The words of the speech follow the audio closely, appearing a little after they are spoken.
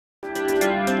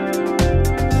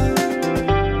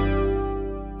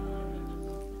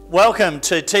Welcome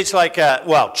to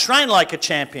Train Like a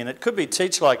Champion. It could be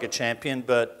Teach Like a Champion,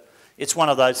 but it's one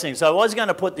of those things. I was going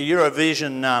to put the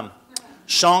Eurovision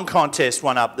song contest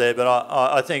one up there, but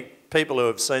I think people who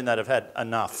have seen that have had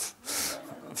enough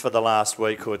for the last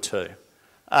week or two.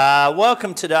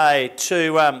 Welcome today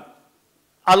to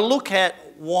a look at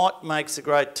what makes a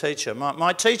great teacher.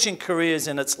 My teaching career is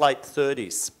in its late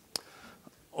 30s,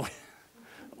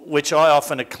 which I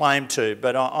often acclaim to,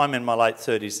 but I'm in my late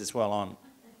 30s as well. I'm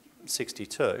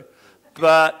 62.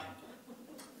 But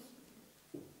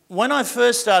when I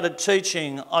first started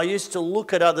teaching, I used to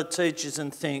look at other teachers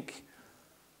and think,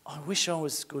 I wish I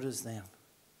was as good as them.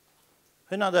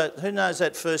 Who knows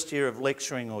that first year of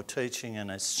lecturing or teaching, and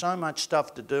there's so much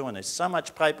stuff to do and there's so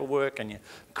much paperwork and you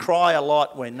cry a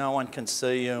lot when no one can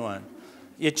see you and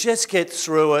you just get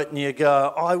through it and you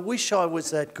go, I wish I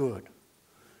was that good.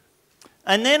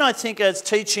 And then I think as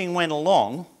teaching went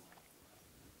along,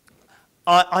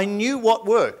 I knew what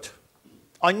worked.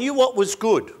 I knew what was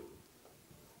good.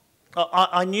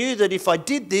 I knew that if I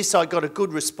did this, I got a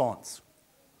good response.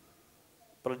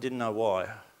 But I didn't know why.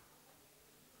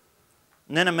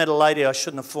 And then I met a lady I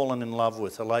shouldn't have fallen in love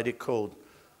with, a lady called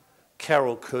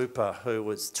Carol Cooper, who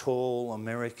was tall,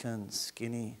 American,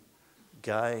 skinny,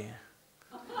 gay,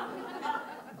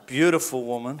 beautiful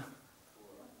woman.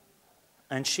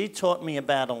 And she taught me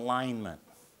about alignment.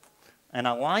 And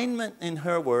alignment, in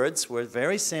her words, were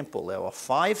very simple. There were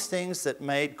 5 things that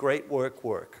made great work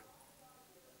work.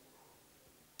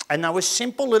 And they were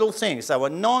simple little things. They were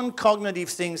non-cognitive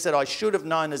things that I should have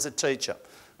known as a teacher.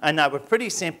 And they were pretty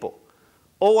simple.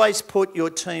 Always put your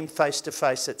team face to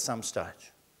face at some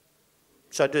stage.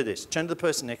 So do this. Turn to the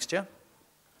person next to you.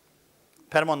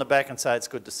 Pat them on the back and say, it's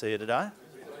good to see you today.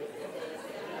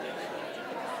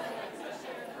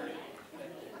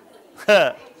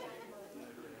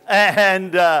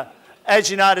 And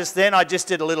as you noticed then, I just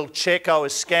did a little check. I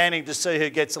was scanning to see who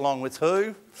gets along with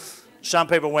who. Some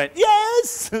people went,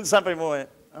 yes! And some people went,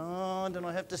 oh, don't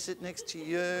I have to sit next to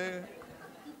you?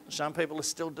 Some people are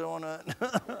still doing it.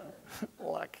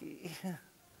 Lucky.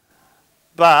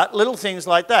 But little things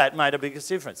like that made a biggest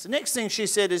difference. The next thing she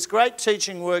said is great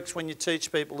teaching works when you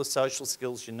teach people the social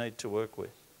skills you need to work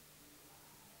with.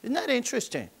 Isn't that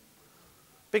interesting?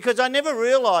 Because I never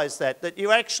realised that you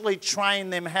actually train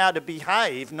them how to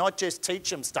behave, not just teach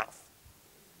them stuff.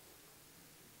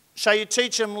 So you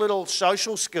teach them little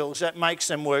social skills that makes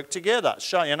them work together.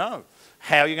 So you know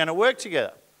how you're going to work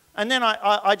together. And then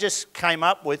I just came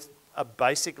up with a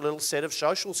basic little set of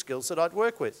social skills that I'd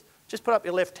work with. Just put up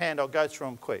your left hand, I'll go through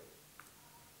them quick.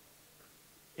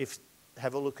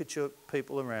 Have a look at your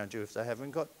people around you. If they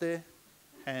haven't got their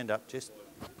hand up, just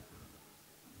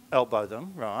elbow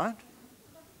them, right?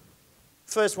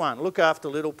 First one, look after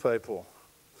little people.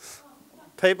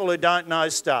 People who don't know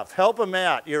stuff. Help them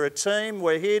out. You're a team.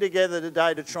 We're here together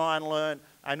today to try and learn.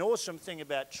 An awesome thing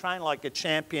about Train Like a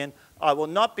Champion, I will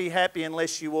not be happy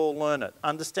unless you all learn it.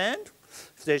 Understand?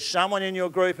 If there's someone in your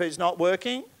group who's not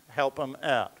working, help them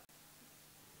out.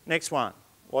 Next one.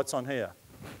 What's on here?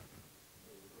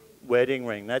 Wedding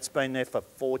ring. That's been there for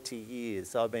 40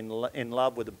 years. I've been in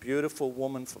love with a beautiful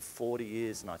woman for 40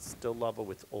 years and I still love her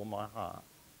with all my heart.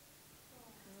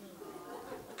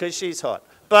 Because she's hot.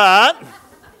 But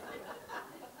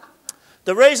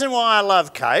the reason why I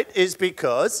love Kate is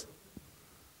because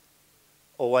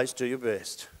always do your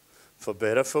best. For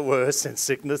better, for worse, in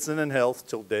sickness and in health,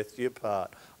 till death do you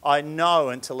part. I know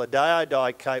until the day I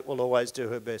die, Kate will always do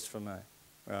her best for me.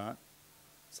 Right?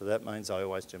 So that means I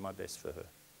always do my best for her.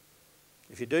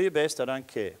 If you do your best, I don't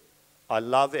care. I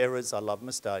love errors, I love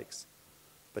mistakes.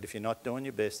 But if you're not doing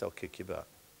your best, I'll kick your butt.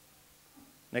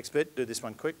 Next bit, do this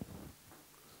one quick.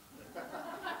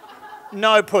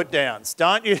 No put-downs.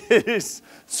 Don't use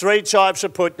 3 types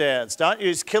of put-downs. Don't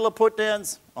use killer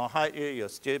put-downs. I hate you, you're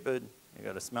stupid, you've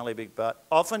got a smelly big butt.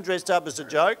 Often dressed up as a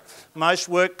joke. Most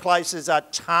workplaces are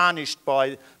tarnished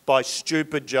by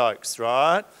stupid jokes,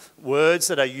 right? Words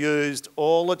that are used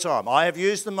all the time. I have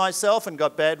used them myself and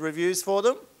got bad reviews for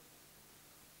them.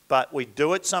 But we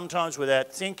do it sometimes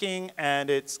without thinking and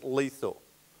it's lethal.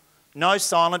 No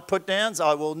silent put-downs.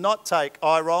 I will not take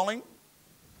eye-rolling,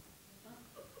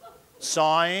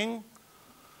 sighing,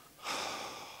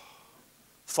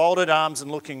 folded arms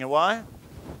and looking away,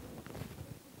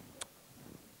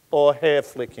 or hair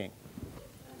flicking.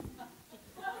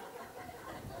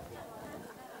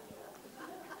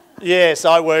 Yes,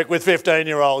 I work with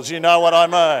 15-year-olds, you know what I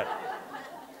mean.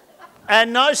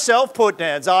 And no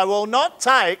self-put-downs. I will not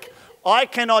take, I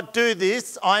cannot do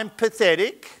this, I'm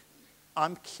pathetic,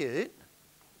 I'm cute.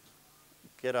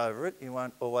 Get over it. You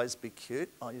won't always be cute.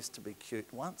 I used to be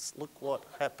cute once. Look what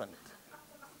happened.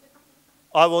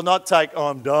 I will not take,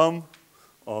 I'm dumb,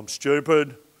 I'm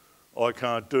stupid, I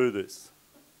can't do this.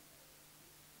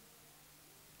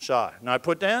 So, no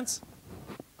put downs,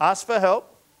 ask for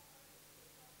help,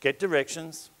 get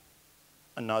directions,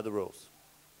 and know the rules.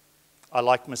 I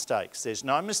like mistakes. There's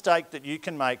no mistake that you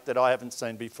can make that I haven't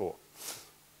seen before.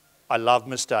 I love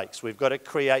mistakes. We've got to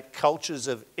create cultures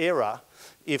of error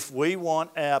if we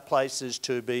want our places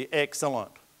to be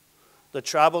excellent. The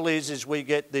trouble is we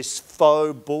get this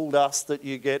faux bull dust that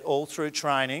you get all through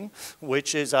training,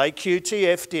 which is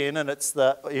AQTF'd in, and it's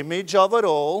the image of it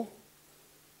all.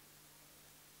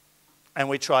 And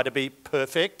we try to be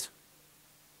perfect.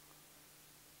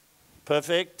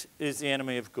 Perfect is the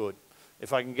enemy of good.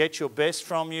 If I can get your best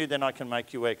from you, then I can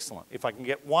make you excellent. If I can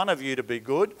get one of you to be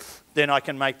good, then I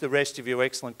can make the rest of you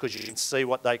excellent because you can see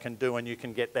what they can do and you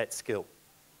can get that skill.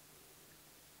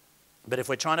 But if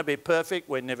we're trying to be perfect,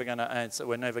 we're never going to answer.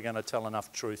 We're never going to tell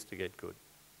enough truth to get good.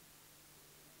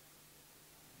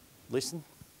 Listen.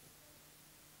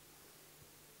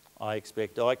 I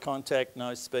expect eye contact,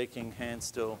 no speaking, hand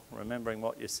still, remembering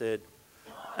what you said.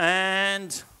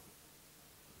 And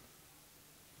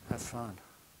have fun.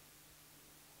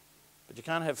 But you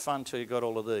can't have fun till you've got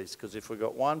all of these, because if we've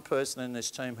got one person in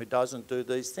this team who doesn't do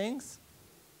these things,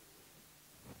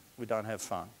 we don't have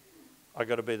fun. I've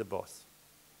got to be the boss.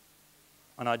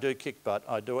 And I do kick butt.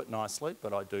 I do it nicely,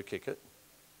 but I do kick it.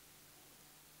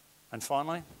 And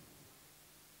finally,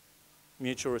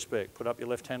 mutual respect. Put up your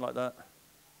left hand like that.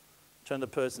 Turn the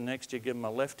person next to you, give them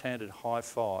a left-handed high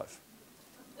five.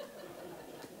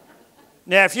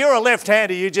 Now, if you're a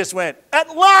left-hander, you just went,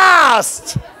 at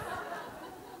last!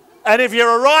 And if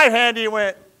you're a right-hander, you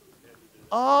went,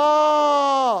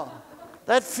 oh,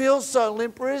 that feels so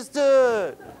limp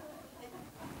wristed.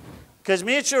 Because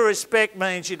mutual respect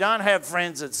means you don't have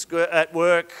friends at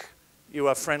work, you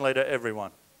are friendly to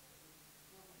everyone.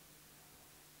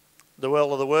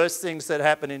 Well, the worst things that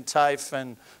happen in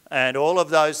TAFE and all of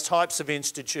those types of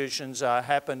institutions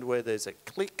happened where there's a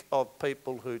clique of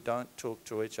people who don't talk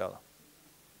to each other.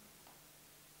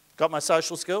 Got my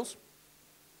social skills?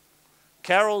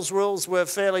 Carol's rules were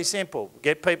fairly simple.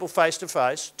 Get people face to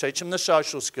face, teach them the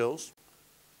social skills,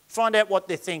 find out what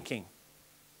they're thinking.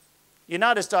 You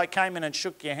noticed I came in and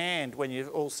shook your hand when you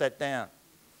all sat down.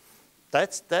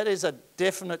 That is a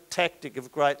definite tactic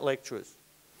of great lecturers.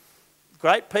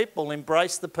 Great people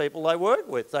embrace the people they work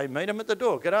with. They meet them at the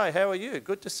door. G'day, how are you?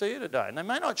 Good to see you today. And they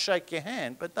may not shake your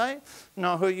hand, but they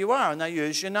know who you are and they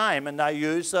use your name and they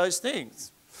use those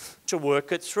things to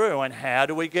work it through. And how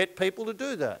do we get people to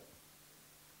do that?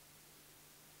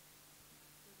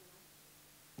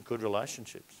 Good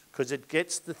relationships, because it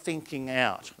gets the thinking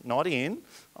out, not in.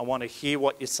 I want to hear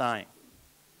what you're saying.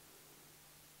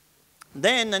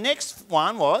 Then the next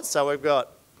one was, so we've got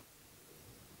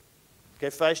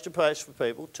get face to face for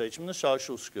people, teach them the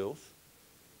social skills,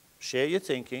 share your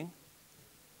thinking,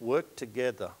 work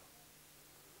together.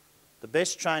 The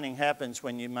best training happens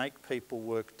when you make people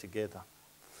work together.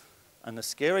 And the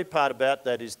scary part about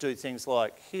that is do things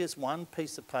like, here's one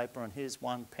piece of paper and here's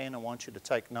one pen. I want you to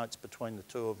take notes between the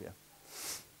two of you.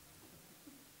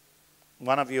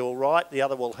 One of you will write, the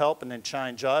other will help and then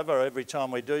change over every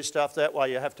time we do stuff. That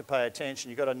way you have to pay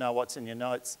attention. You've got to know what's in your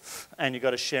notes and you've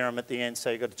got to share them at the end, so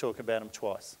you've got to talk about them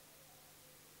twice.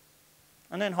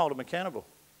 And then hold them accountable.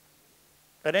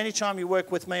 At any time you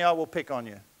work with me, I will pick on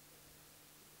you.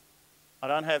 I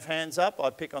don't have hands up. I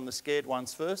pick on the scared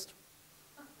ones first.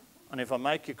 And if I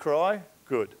make you cry,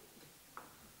 good.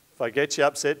 If I get you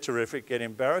upset, terrific. Get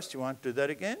embarrassed, you won't do that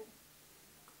again.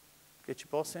 Get your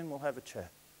boss in, we'll have a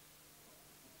chat.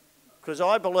 Because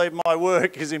I believe my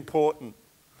work is important.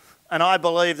 And I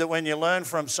believe that when you learn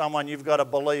from someone, you've got to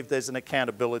believe there's an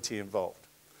accountability involved.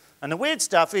 And the weird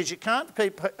stuff is you can't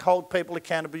hold people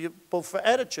accountable for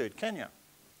attitude, can you?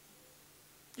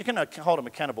 You can hold them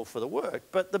accountable for the work,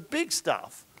 but the big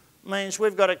stuff means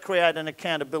we've got to create an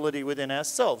accountability within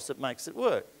ourselves that makes it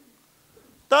work.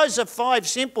 Those are 5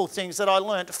 simple things that I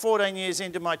learnt 14 years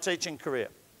into my teaching career.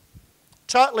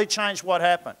 Totally changed what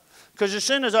happened. Because as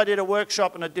soon as I did a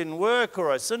workshop and it didn't work,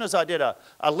 or as soon as I did a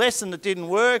lesson that didn't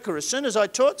work, or as soon as I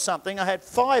taught something, I had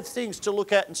 5 things to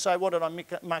look at and say, what did I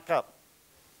muck up?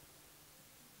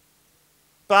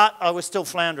 But I was still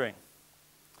floundering.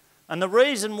 And the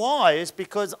reason why is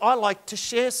because I like to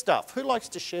share stuff. Who likes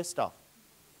to share stuff?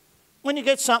 When you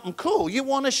get something cool, you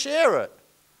want to share it.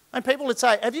 And people would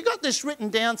say, have you got this written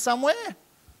down somewhere?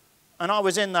 And I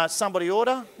was in somebody ought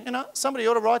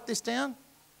to write this down.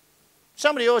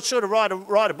 Somebody should write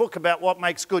a book about what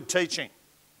makes good teaching.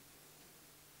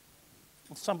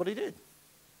 Well, somebody did.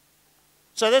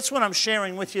 So that's what I'm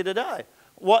sharing with you today.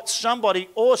 What somebody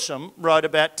awesome wrote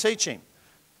about teaching.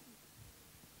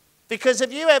 Because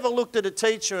have you ever looked at a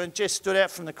teacher and just stood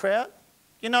out from the crowd?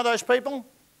 You know those people?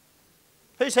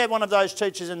 Who's had one of those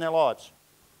teachers in their lives?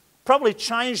 Probably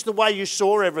changed the way you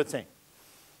saw everything.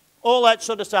 All that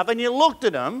sort of stuff. And you looked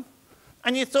at them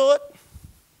and you thought,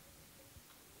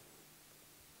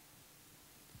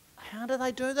 how do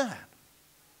they do that?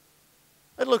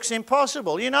 It looks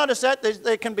impossible. You notice that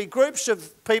there can be groups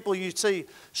of people you see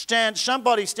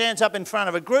somebody stands up in front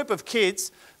of a group of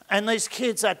kids and these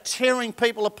kids are tearing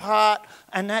people apart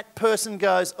and that person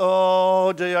goes,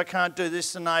 oh dear, I can't do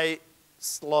this, and they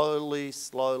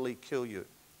slowly kill you.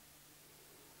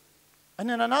 And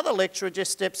then another lecturer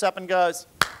just steps up and goes,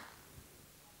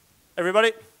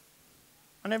 everybody,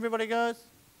 and everybody goes,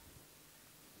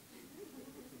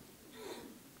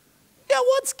 yeah,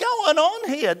 what's going on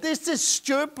here? This is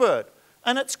stupid.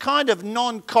 And it's kind of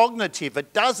non-cognitive.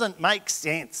 It doesn't make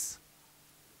sense.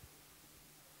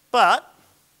 But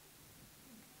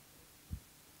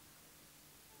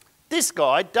this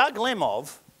guy, Doug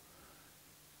Lemov,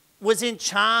 was in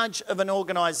charge of an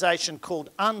organisation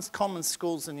called Uncommon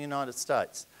Schools in the United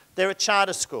States. They're a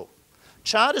charter school.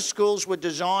 Charter schools were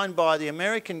designed by the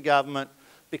American government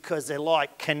because they're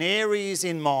like canaries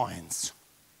in mines.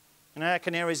 You know how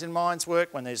canaries in mines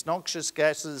work? When there's noxious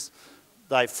gases,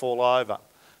 they fall over.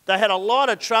 They had a lot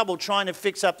of trouble trying to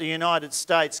fix up the United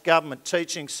States government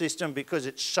teaching system because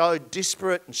it's so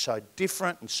disparate and so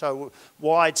different and so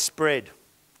widespread.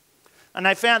 And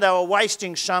they found they were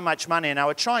wasting so much money, and they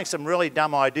were trying some really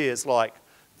dumb ideas like,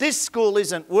 this school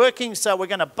isn't working, so we're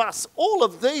going to bus all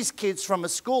of these kids from a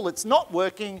school that's not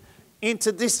working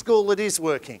into this school that is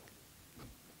working.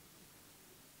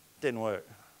 Didn't work.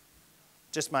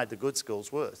 Just made the good schools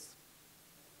worse.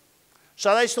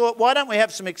 So they thought, why don't we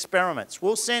have some experiments?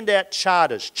 We'll send out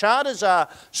charters. Charters are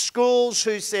schools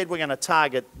who said we're going to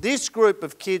target this group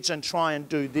of kids and try and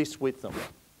do this with them.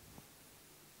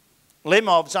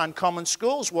 Lemov's Uncommon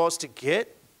Schools was to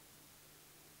get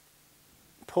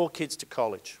poor kids to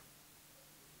college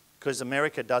because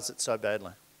America does it so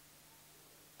badly.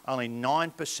 Only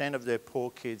 9% of their poor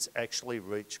kids actually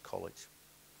reach college.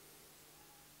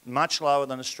 Much lower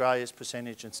than Australia's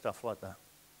percentage and stuff like that.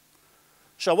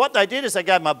 So what they did is they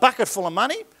gave them a bucket full of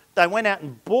money. They went out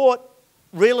and bought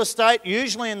real estate,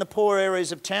 usually in the poor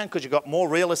areas of town because you've got more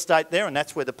real estate there and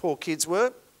that's where the poor kids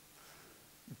were.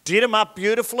 Did them up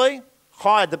beautifully,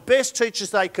 hired the best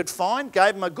teachers they could find,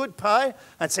 gave them a good pay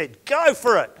and said, go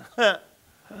for it.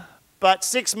 But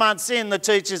 6 months in, the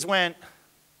teachers went,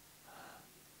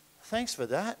 thanks for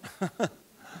that.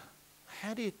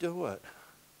 How do you do it?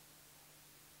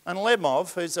 And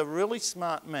Lemov, who's a really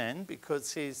smart man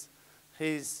because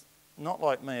he's not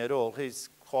like me at all, he's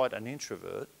quite an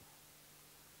introvert,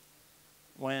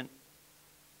 went,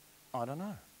 I don't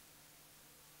know.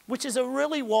 Which is a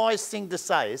really wise thing to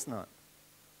say, isn't it?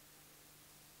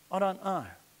 I don't know.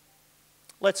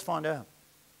 Let's find out.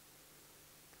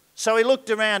 So he looked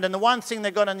around, and the one thing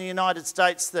they got in the United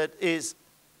States that is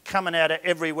coming out of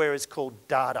everywhere is called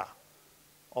data.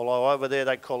 Although over there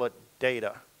they call it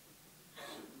data.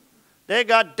 They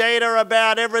got data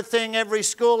about everything, every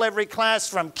school, every class,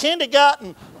 from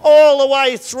kindergarten all the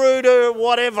way through to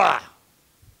whatever.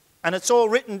 And it's all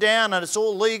written down and it's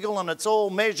all legal and it's all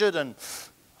measured and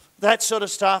that sort of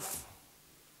stuff.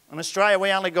 In Australia,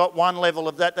 we only got one level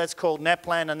of that. That's called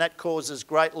NAPLAN, and that causes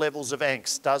great levels of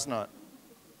angst, doesn't it?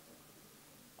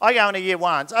 I go into year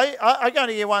ones. I go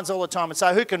into year ones all the time and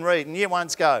say, who can read? And year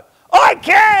ones go, I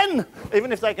can!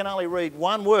 Even if they can only read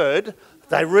one word,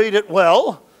 they read it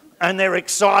well and they're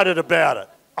excited about it.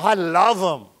 I love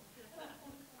them.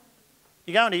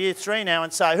 You go into year three now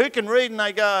and say, who can read? And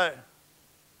they go,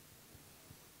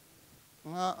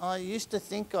 well, I used to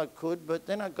think I could, but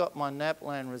then I got my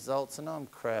NAPLAN results and I'm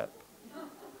crap.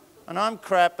 And I'm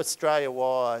crap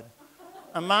Australia-wide.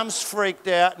 And Mum's freaked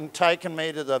out and taken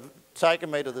me to the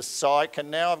psych, and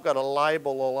now I've got a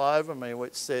label all over me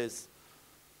which says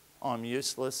I'm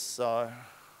useless. So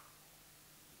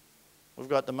we've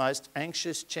got the most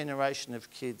anxious generation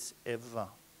of kids ever.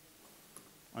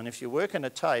 And if you work in a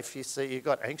TAFE, you see you've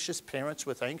got anxious parents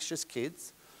with anxious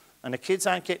kids, and the kids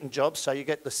aren't getting jobs, so you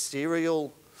get the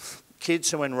serial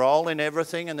kids who enrol in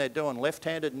everything and they're doing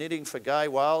left-handed knitting for gay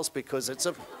whales because it's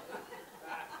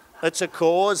a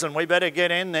cause and we better get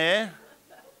in there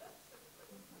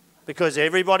because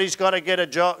everybody's got to get a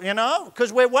job, you know,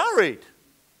 because we're worried.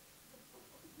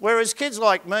 Whereas kids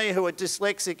like me who are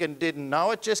dyslexic and didn't know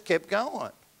it just kept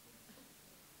going.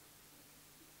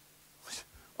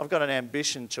 I've got an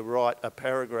ambition to write a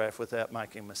paragraph without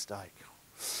making a mistake.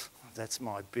 That's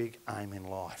my big aim in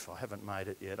life. I haven't made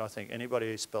it yet. I think anybody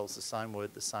who spells the same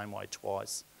word the same way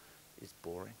twice is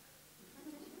boring.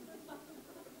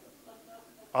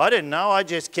 I didn't know. I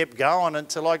just kept going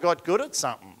until I got good at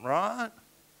something, right?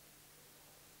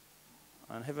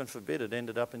 And heaven forbid it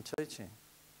ended up in teaching.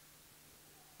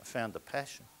 I found the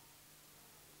passion.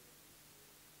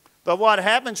 But what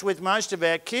happens with most of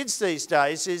our kids these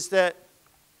days is that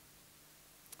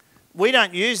we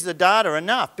don't use the data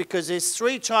enough, because there's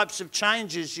 3 types of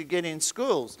changes you get in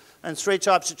schools and 3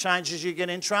 types of changes you get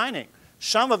in training.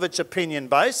 Some of it's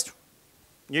opinion-based.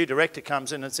 New director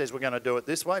comes in and says, we're going to do it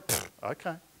this way.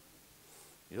 Okay.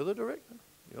 You're the director.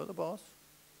 You're the boss.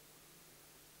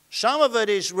 Some of it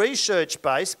is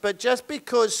research-based, but just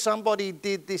because somebody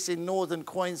did this in northern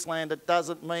Queensland, it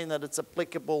doesn't mean that it's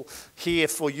applicable here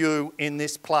for you in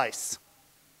this place.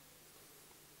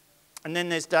 And then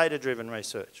there's data-driven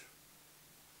research.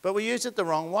 But we use it the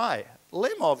wrong way.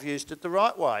 Lemov used it the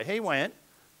right way. He went,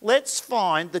 let's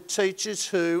find the teachers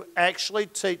who actually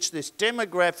teach this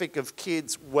demographic of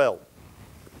kids well.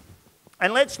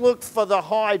 And let's look for the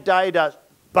high data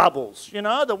bubbles, you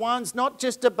know, the ones not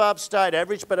just above state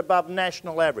average, but above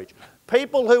national average.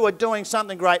 People who are doing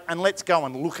something great, and let's go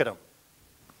and look at them.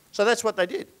 So that's what they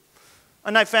did.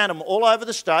 And they found them all over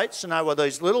the states, and they were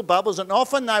these little bubbles, and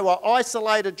often they were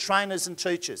isolated trainers and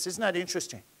teachers. Isn't that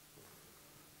interesting?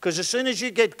 Because as soon as you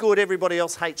get good, everybody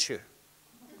else hates you.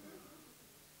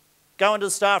 Go into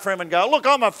the staff room and go, look,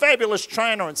 I'm a fabulous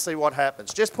trainer, and see what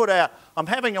happens. Just put out, I'm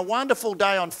having a wonderful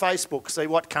day on Facebook, see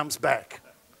what comes back.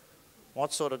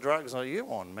 What sort of drugs are you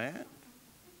on, man?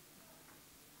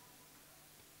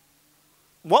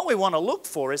 What we want to look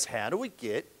for is, how do we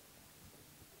get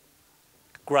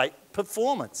great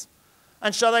performance?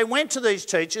 And so they went to these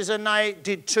teachers and they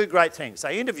did 2 great things.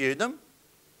 They interviewed them,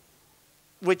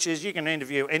 which is, you can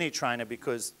interview any trainer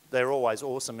because they're always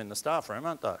awesome in the staff room,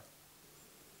 aren't they?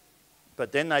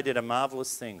 But then they did a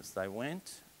marvellous thing. They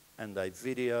went and they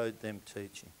videoed them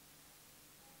teaching.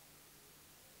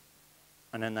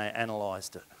 And then they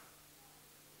analysed it.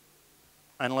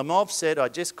 And Lemov said, I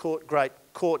just caught great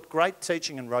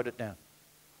teaching and wrote it down.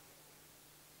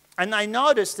 And they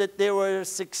noticed that there were a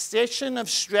succession of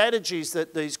strategies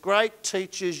that these great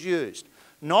teachers used.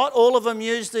 Not all of them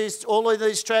used all of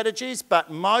these strategies, but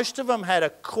most of them had a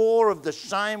core of the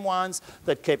same ones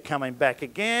that kept coming back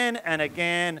again and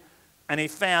again. And he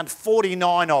found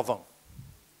 49 of them.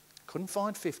 Couldn't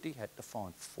find 50, had to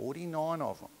find 49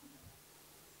 of them.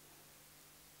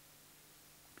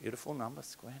 Beautiful number,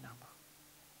 square number.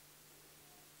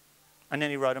 And then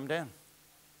he wrote them down.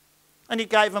 And he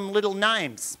gave them little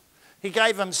names. He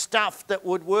gave them stuff that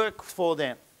would work for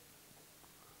them.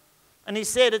 And he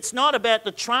said, it's not about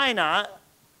the trainer,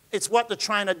 it's what the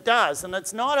trainer does. And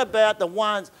it's not about the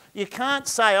ones, you can't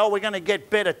say, oh, we're going to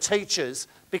get better teachers,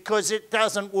 because it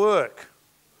doesn't work.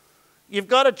 You've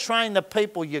got to train the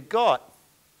people you got.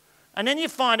 And then you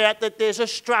find out that there's a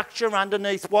structure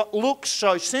underneath what looks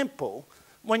so simple.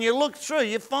 When you look through,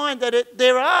 you find that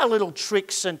there are little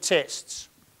tricks and tests.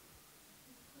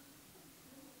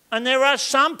 And there are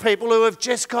some people who have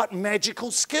just got magical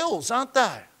skills, aren't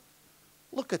they?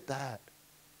 Look at that.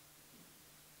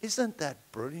 Isn't that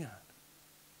brilliant?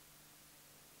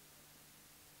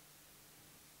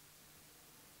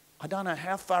 I don't know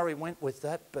how far he went with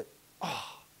that, but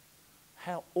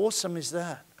how awesome is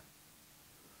that?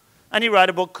 And he wrote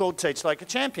a book called Teach Like a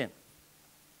Champion.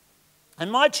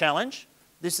 And my challenge,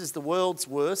 this is the world's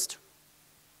worst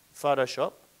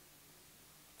Photoshop.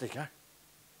 There you go.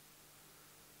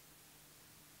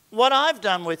 What I've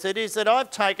done with it is that I've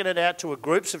taken it out to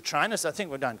groups of trainers. I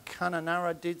think we've done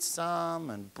Kununurra did some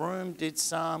and Broome did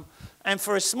some. And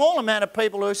for a small amount of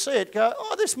people who see it go,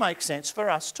 oh, this makes sense for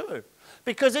us too.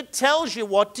 Because it tells you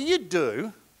what do you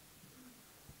do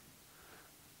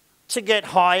to get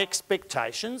high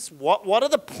expectations, what are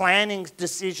the planning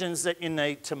decisions that you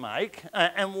need to make,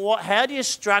 and how do you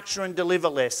structure and deliver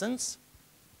lessons,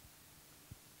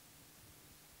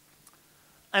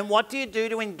 and what do you do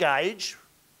to engage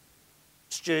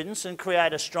students and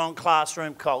create a strong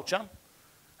classroom culture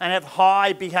and have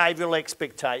high behavioural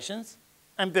expectations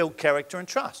and build character and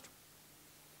trust.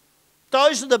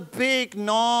 Those are the big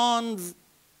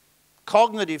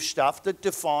non-cognitive stuff that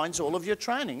defines all of your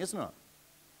training, isn't it?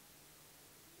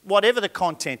 Whatever the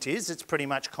content is, it's pretty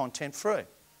much content free.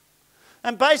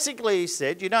 And basically he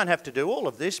said, you don't have to do all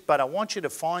of this, but I want you to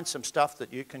find some stuff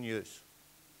that you can use.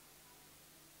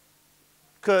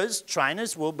 Because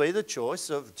trainers will be the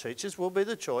choice of, teachers will be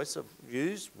the choice of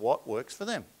use what works for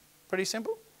them. Pretty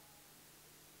simple.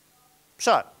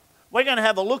 So, we're going to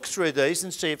have a look through these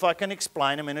and see if I can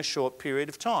explain them in a short period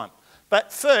of time.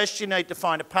 But first you need to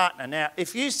find a partner. Now,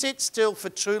 if you sit still for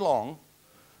too long,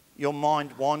 your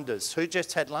mind wanders. Who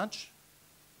just had lunch?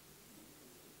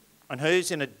 And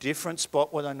who's in a different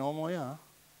spot where they normally are?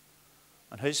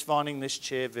 And who's finding this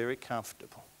chair very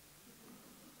comfortable?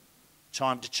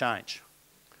 Time to change.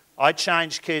 I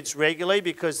change kids regularly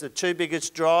because the two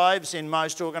biggest drives in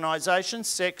most organisations,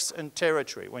 sex and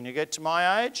territory. When you get to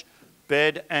my age,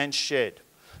 bed and shed.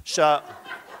 So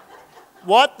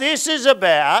what this is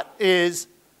about is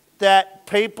that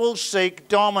people seek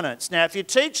dominance. Now, if you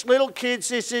teach little kids,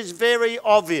 this is very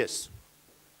obvious.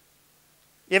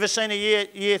 You ever seen a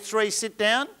year 3 sit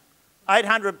down?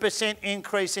 800%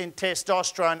 increase in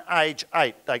testosterone age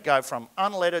 8. They go from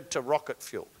unleaded to rocket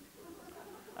fuel.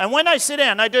 And when they sit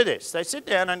down, they do this. They sit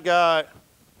down and go...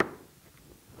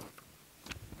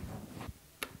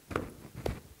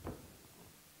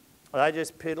 They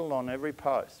just piddle on every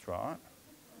post, right?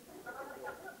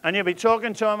 And you'll be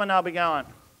talking to them and they'll be going...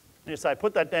 You say,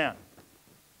 put that down.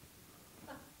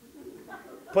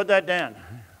 Put that down.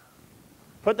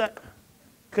 Put that...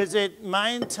 Because they're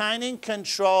maintaining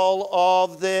control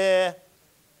of their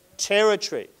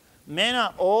territory. Men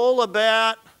are all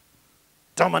about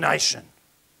domination,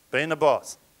 being the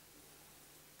boss.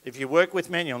 If you work with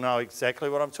men, you'll know exactly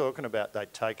what I'm talking about. They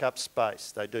take up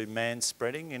space. They do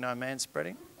man-spreading. You know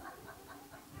man-spreading?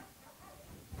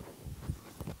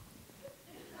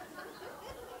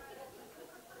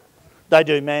 They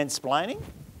do mansplaining.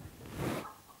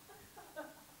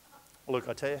 Look,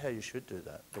 I tell you how you should do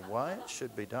that. The way it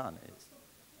should be done is...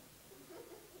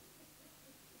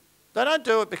 They don't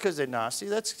do it because they're nasty.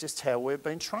 That's just how we've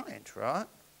been trained, right?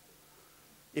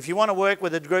 If you want to work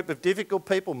with a group of difficult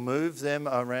people, move them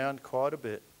around quite a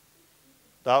bit.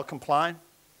 They'll complain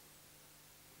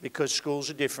because schools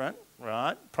are different,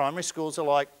 right? Primary schools are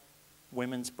like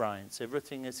women's brains.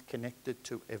 Everything is connected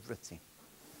to everything.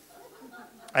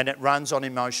 And it runs on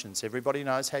emotions. Everybody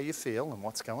knows how you feel and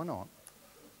what's going on.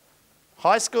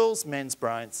 High schools, men's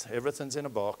brains. Everything's in a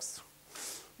box.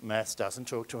 Maths doesn't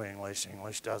talk to English.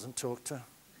 English doesn't talk to...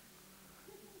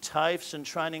 TAFEs and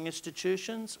training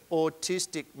institutions,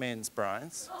 autistic men's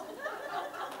brains.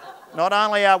 Not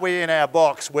only are we in our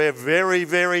box, we're very,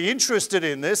 very interested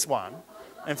in this one.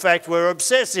 In fact, we're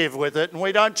obsessive with it and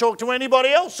we don't talk to anybody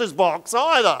else's box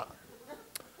either.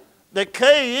 The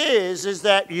key is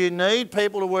that you need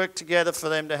people to work together for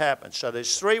them to happen. So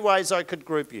there's 3 ways I could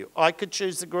group you. I could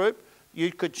choose the group,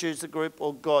 you could choose the group,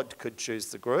 or God could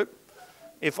choose the group.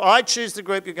 If I choose the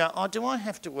group, you go, oh, do I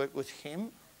have to work with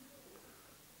him?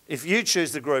 If you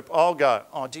choose the group, I'll go,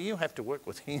 oh, do you have to work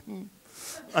with him?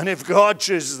 And if God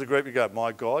chooses the group, you go,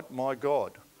 my God,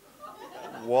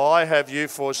 why have you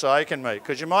forsaken me?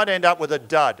 Because you might end up with a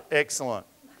dud. Excellent.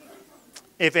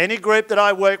 If any group that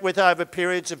I work with over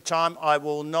periods of time, I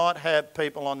will not have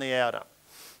people on the outer.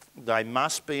 They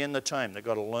must be in the team. They've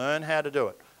got to learn how to do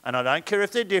it. And I don't care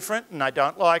if they're different and they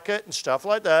don't like it and stuff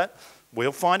like that.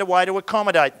 We'll find a way to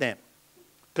accommodate them.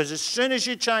 Because as soon as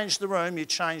you change the room, you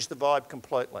change the vibe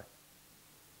completely.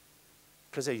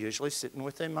 Because they're usually sitting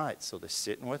with their mates or they're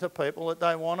sitting with the people that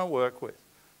they want to work with.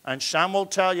 And some will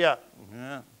tell you,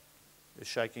 yeah, you're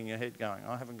shaking your head going,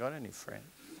 I haven't got any friends.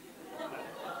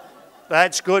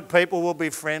 That's good. People will be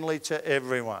friendly to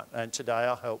everyone. And today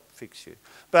I'll help fix you.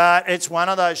 But it's one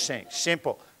of those things.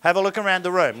 Simple. Have a look around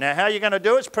the room. Now, how you're going to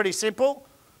do it is pretty simple.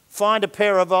 Find a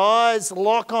pair of eyes,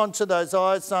 lock onto those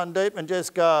eyes, sun deep, and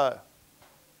just go.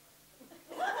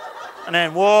 And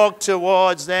then walk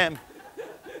towards them.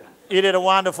 You did a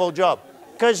wonderful job.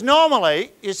 Because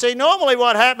normally, you see, normally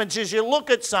what happens is you look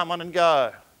at someone and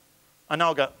go, and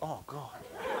they'll go, oh, God.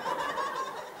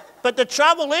 But the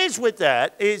trouble is with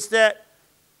that is that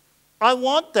I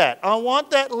want that. I want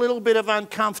that little bit of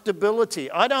uncomfortability.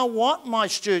 I don't want my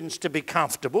students to be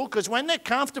comfortable because when they're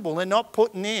comfortable, they're not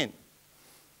putting in.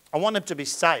 I want them to be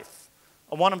safe.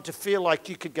 I want them to feel like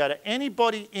you could go to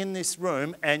anybody in this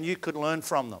room and you could learn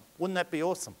from them. Wouldn't that be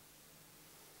awesome?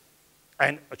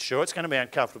 And sure, it's going to be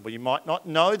uncomfortable. You might not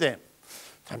know them.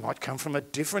 They might come from a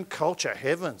different culture,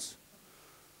 heavens.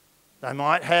 They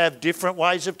might have different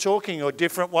ways of talking or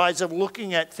different ways of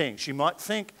looking at things. You might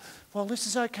think, well, this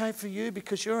is okay for you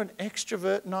because you're an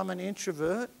extrovert and I'm an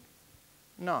introvert.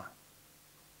 No.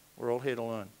 We're all here to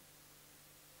learn.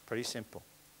 Pretty simple.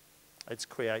 Let's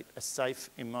create a safe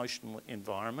emotional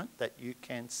environment that you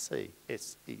can see.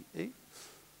 S-E-E.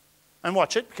 And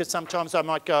watch it because sometimes I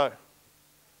might go,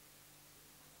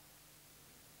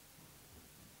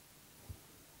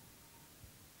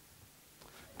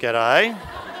 g'day.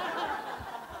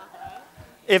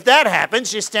 If that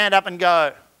happens, you stand up and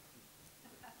go.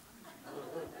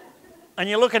 And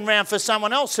you're looking around for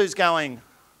someone else who's going.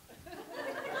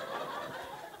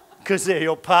 Because they're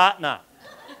your partner.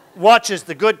 Watch as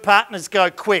the good partners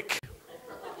go quick.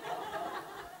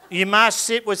 You must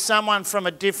sit with someone from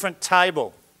a different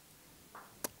table.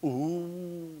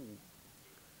 Ooh.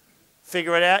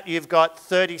 Figure it out. You've got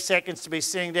 30 seconds to be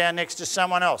sitting down next to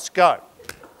someone else. Go.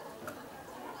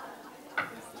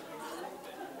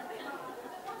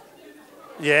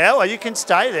 Yeah, well, you can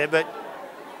stay there, but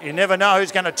you never know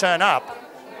who's going to turn up.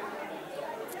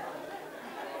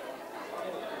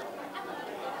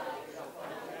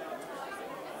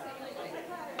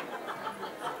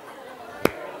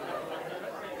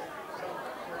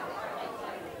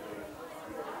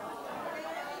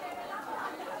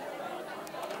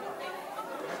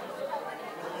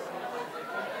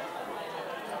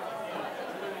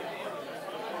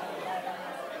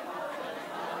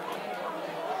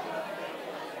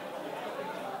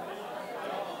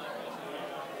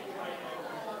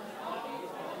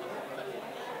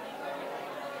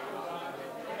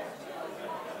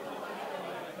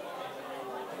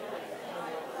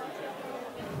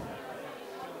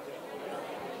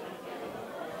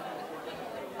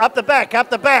 Up the back,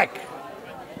 up the back.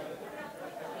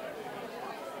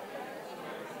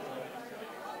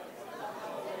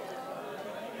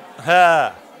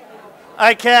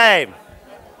 Okay.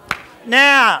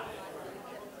 Now,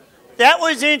 that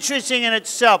was interesting in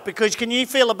itself because can you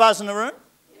feel a buzz in the room?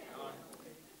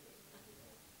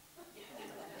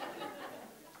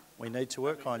 We need to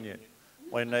work on you.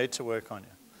 We need to work on you.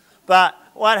 But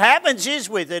what happens is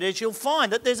with it is you'll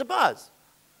find that there's a buzz.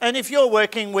 And if you're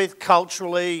working with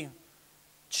culturally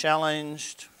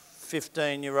challenged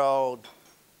 15-year-old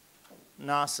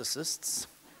narcissists,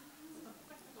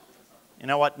 you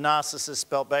know what narcissist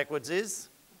spelled backwards is?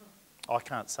 I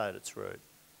can't say it, it's rude.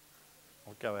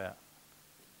 I'll go out.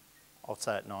 I'll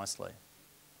say it nicely.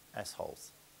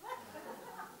 Assholes.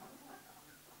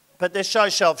 But they're so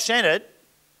self-centered,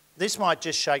 this might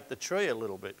just shake the tree a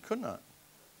little bit, couldn't it?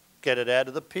 Get it out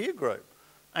of the peer group.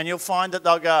 And you'll find that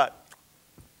they'll go,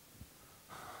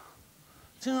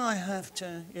 do I have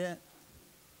to? Yeah.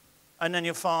 And then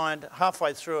you'll find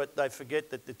halfway through it, they forget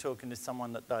that they're talking to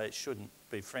someone that they shouldn't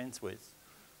be friends with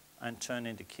and turn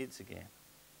into kids again.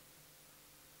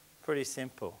 Pretty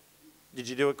simple. Did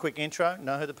you do a quick intro?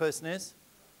 Know who the person is?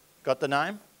 Got the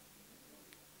name?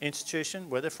 Institution?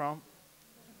 Where they're from?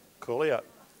 Coolio.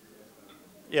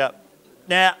 Yeah.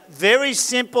 Now, very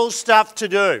simple stuff to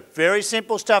do. Very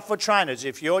simple stuff for trainers.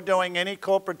 If you're doing any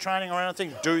corporate training or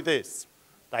anything, do this.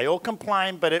 They all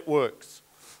complain, but it works.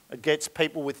 It gets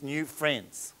people with new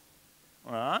friends.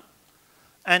 All right?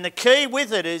 And the key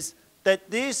with it is that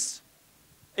this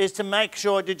is to make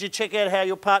sure, did you check out how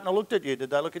your partner looked at you?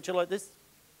 Did they look at you like this?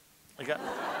 Okay.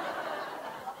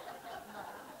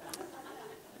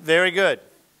 Very good.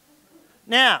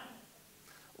 Now,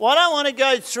 what I want to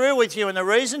go through with you, and the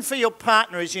reason for your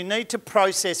partner is you need to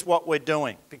process what we're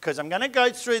doing, because I'm going to go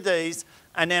through these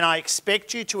and then I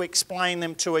expect you to explain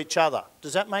them to each other.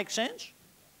 Does that make sense?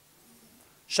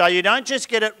 So you don't just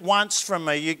get it once from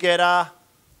me, you get a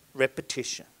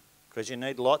repetition, because you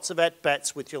need lots of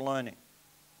at-bats with your learning.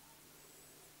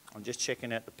 I'm just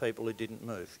checking out the people who didn't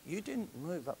move. You didn't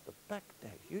move up the back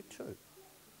there, you too.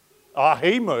 Oh,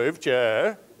 he moved,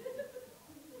 yeah.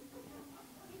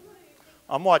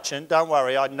 I'm watching, don't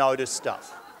worry, I notice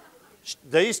stuff.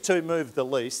 These two moved the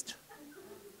least,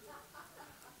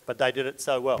 but they did it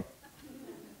so well.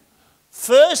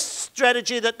 First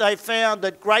strategy that they found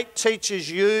that great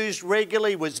teachers used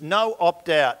regularly was no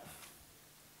opt-out.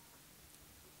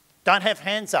 Don't have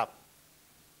hands up.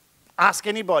 Ask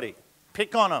anybody.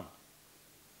 Pick on them.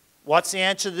 What's the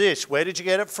answer to this? Where did you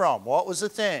get it from? What was the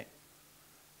thing?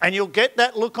 And you'll get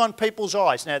that look on people's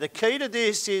eyes. Now, the key to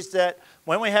this is that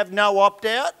when we have no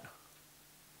opt-out,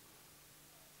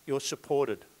 you're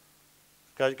supported.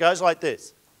 It goes like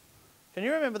this. Can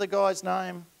you remember the guy's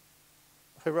name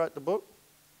who wrote the book?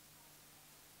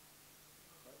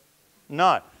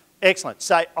 No. Excellent.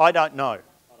 Say, I don't know. I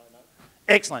don't know.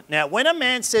 Excellent. Now, when a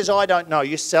man says, I don't know,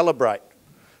 you celebrate.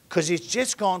 Because he's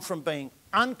just gone from being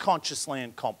unconsciously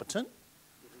incompetent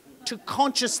to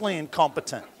consciously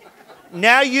incompetent.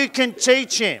 Now you can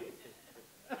teach him.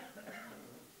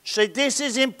 See, this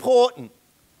is important.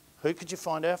 Who could you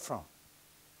find out from?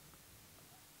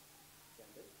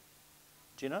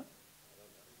 Do you know?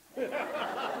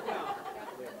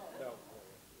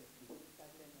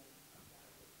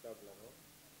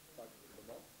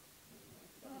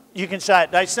 You can say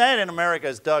it. They say it in America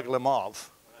as Doug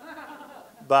Lemov,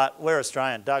 but we're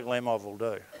Australian. Doug Lemov will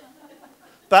do.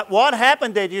 But what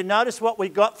happened there? Do you notice what we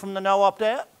got from the no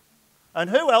opt-out? And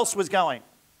who else was going?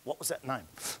 What was that name?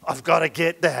 I've got to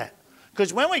get that.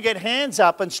 Because when we get hands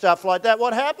up and stuff like that,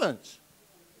 what happens?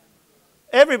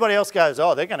 Everybody else goes,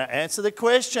 oh, they're going to answer the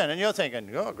question. And you're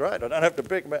thinking, oh, great, I don't have to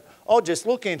pick them out. I'll just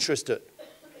look interested.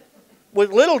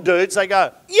 With little dudes, they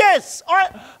go, yes.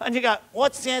 And you go,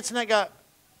 what's the answer? And they go,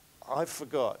 I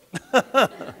forgot.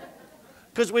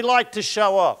 Because we like to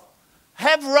show off.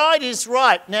 Have right is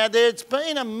right. Now, there's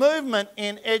been a movement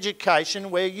in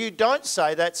education where you don't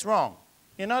say that's wrong.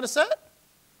 You notice that?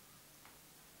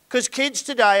 Because kids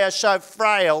today are so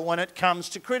frail when it comes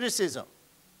to criticism.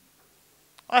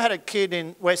 I had a kid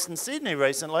in Western Sydney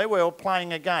recently. We were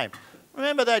playing a game.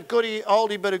 Remember that goodie,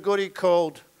 oldie but a goodie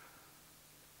called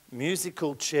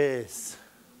musical chairs?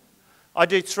 I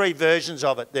do 3 versions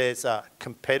of it. There's a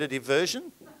competitive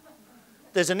version.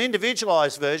 There's an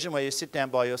individualised version where you sit down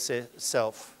by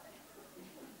yourself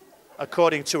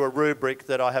according to a rubric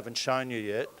that I haven't shown you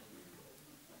yet.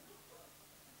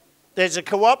 There's a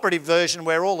cooperative version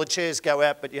where all the chairs go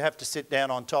out but you have to sit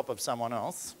down on top of someone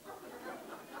else.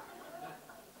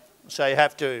 So you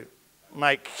have to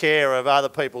make care of other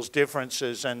people's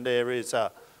differences, and there is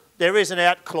an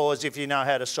out clause if you know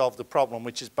how to solve the problem,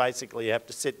 which is basically you have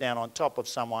to sit down on top of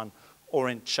someone or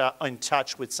in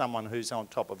touch with someone who's on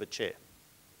top of a chair,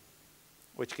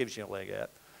 which gives you a leg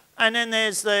out. And then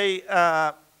there's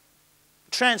the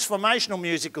transformational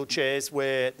musical chairs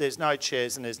where there's no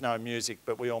chairs and there's no music,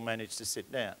 but we all manage to sit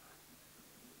down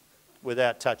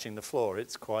without touching the floor.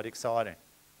 It's quite exciting.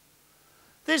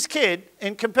 This kid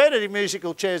in competitive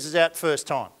musical chairs is out first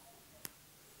time.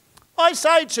 I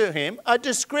say to him a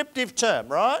descriptive term,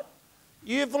 right?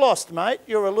 You've lost, mate.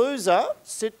 You're a loser.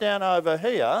 Sit down over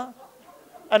here.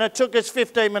 And it took us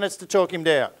 15 minutes to talk him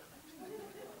down.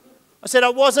 I said, I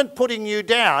wasn't putting you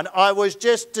down. I was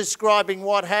just describing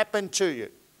what happened to you.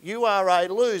 You are a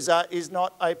loser is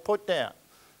not a put down.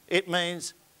 It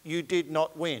means you did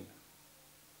not win.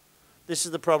 This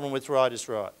is the problem with right is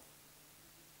right.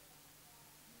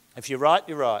 If you're right,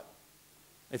 you're right.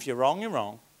 If you're wrong, you're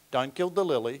wrong. Don't gild the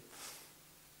lily.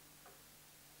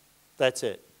 That's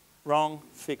it. Wrong,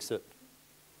 fix it.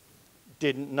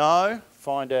 Didn't know,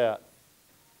 find out.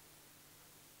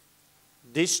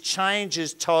 This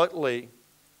changes totally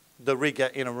the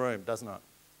rigour in a room, doesn't it?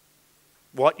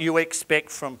 What you expect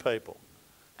from people.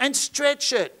 And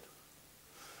stretch it.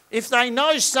 If they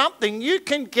know something, you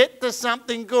can get to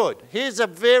something good. Here's a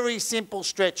very simple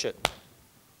stretch it.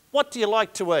 What do you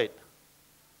like to eat?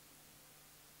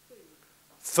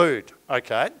 Food,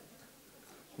 okay.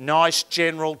 Nice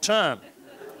general term.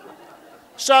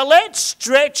 So let's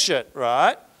stretch it,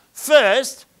 right?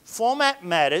 First, format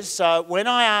matters. So when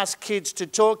I ask kids to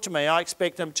talk to me, I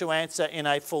expect them to answer in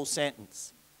a full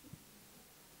sentence.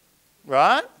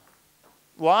 Right?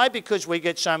 Why? Because we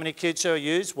get so many kids who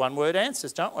use one-word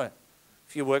answers, don't we?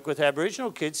 If you work with Aboriginal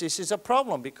kids, this is a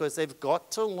problem because they've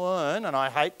got to learn, and I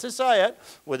hate to say it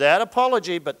without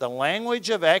apology, but the language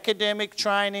of academic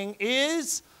training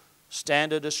is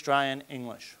standard Australian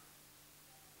English.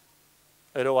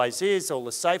 It always is. All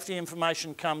the safety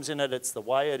information comes in it. It's the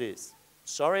way it is.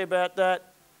 Sorry about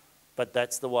that, but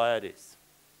that's the way it is.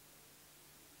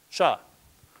 So,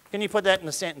 can you put that in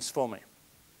a sentence for me?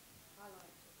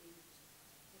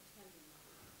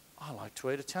 I like to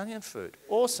eat Italian food.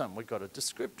 Awesome. We've got a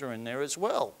descriptor in there as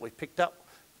well. We picked up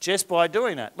just by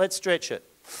doing that. Let's stretch it.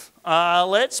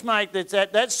 Let's make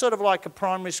that's sort of like a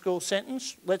primary school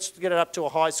sentence. Let's get it up to a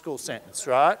high school sentence,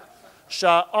 right? So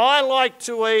I like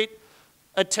to eat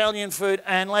Italian food,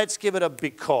 and let's give it a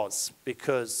because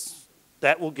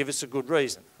that will give us a good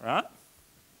reason, right?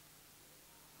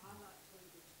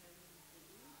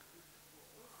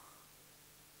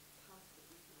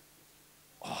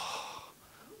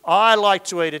 I like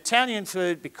to eat Italian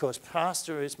food because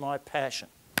pasta is my passion.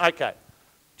 Okay.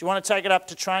 Do you want to take it up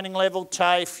to training level,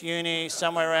 TAFE, uni,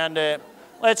 somewhere around there?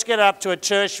 Let's get up to a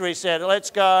tertiary set.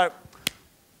 Let's go.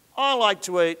 I like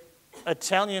to eat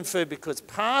Italian food because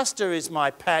pasta is my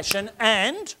passion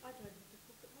and...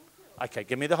 Okay,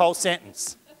 give me the whole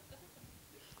sentence.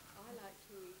 I like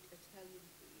to eat Italian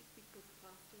food because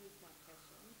pasta is my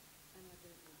passion and I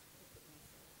don't need to cook it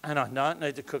myself. And I don't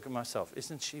need to cook it myself.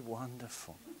 Isn't she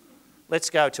wonderful? Let's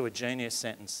go to a genius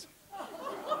sentence.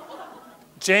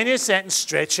 Genius sentence,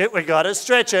 stretch it. We got to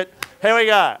stretch it. Here we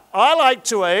go. I like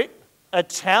to eat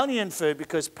Italian food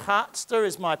because pasta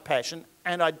is my passion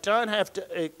and I don't have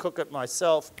to cook it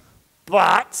myself,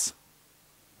 but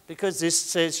because this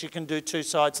says you can do 2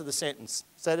 sides of the sentence.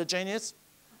 Is that a genius?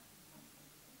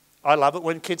 I love it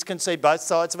when kids can see both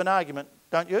sides of an argument,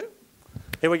 don't you?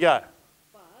 Here we go.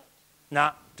 But...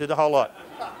 Nah, do the whole lot.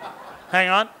 Hang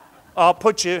on. I'll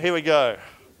put you. Here we go.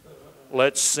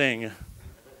 Let's sing.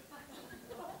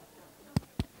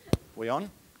 We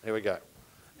on? Here we go.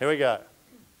 Here we go.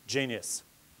 Genius.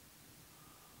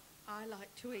 I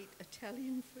like to eat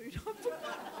Italian food.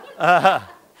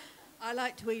 I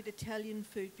like to eat Italian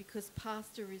food because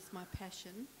pasta is my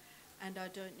passion and I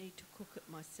don't need to cook it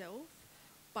myself,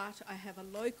 but I have a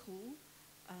local,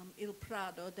 Il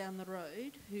Prado, down the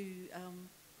road, who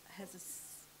has a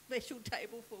special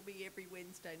table for me every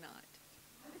Wednesday night.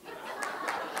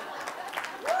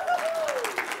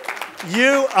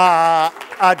 You are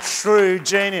a true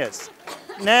genius.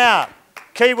 Now,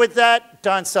 key with that,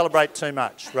 don't celebrate too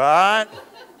much, right?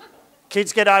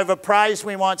 Kids get overpraised,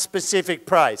 we want specific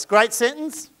praise. Great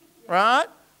sentence, right?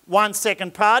 1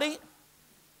 second party.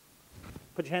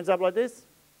 Put your hands up like this.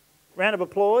 Round of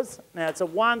applause. Now it's a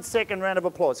 1 second round of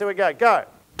applause. Here we go, go.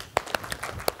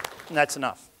 And that's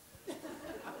enough.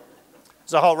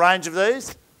 There's a whole range of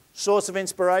these. Source of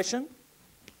inspiration,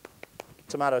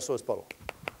 tomato sauce bottle.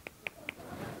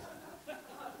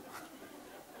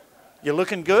 You're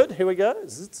looking good. Here we go.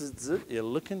 Zit, zit, zit. You're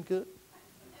looking good.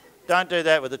 Don't do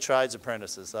that with the trades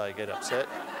apprentices. They get upset.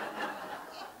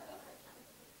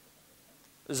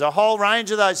 There's a whole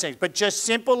range of those things, but just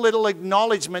simple little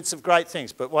acknowledgements of great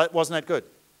things. But wasn't that good?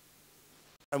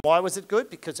 And why was it good?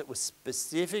 Because it was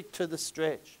specific to the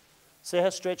stretch. See how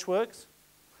stretch works?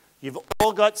 You've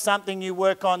all got something you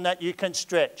work on that you can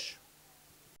stretch,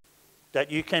 that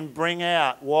you can bring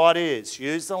out what is.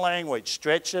 Use the language,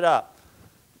 stretch it up.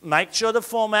 Make sure the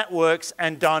format works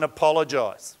and don't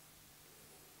apologise.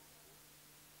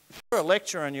 If you're a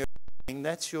lecturer and you're saying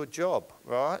that's your job,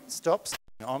 right? Stop saying,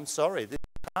 I'm sorry, this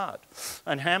is hard.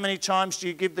 And how many times do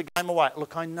you give the game away?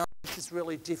 Look, I know this is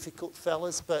really difficult,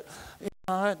 fellas, but you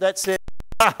know, that's it.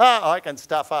 I can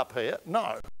stuff up here.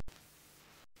 No.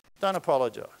 Don't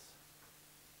apologise.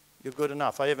 You're good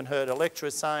enough. I even heard a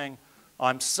lecturer saying,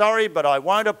 I'm sorry, but I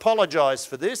won't apologise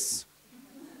for this.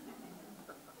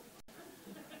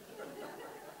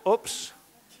 Oops.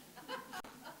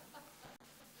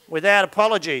 Without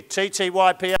apology,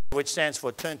 TTYPA, which stands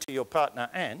for turn to your partner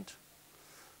and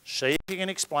see if you can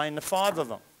explain the 5 of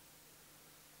them.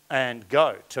 And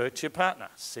go, turn to your partner.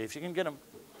 See if you can get them.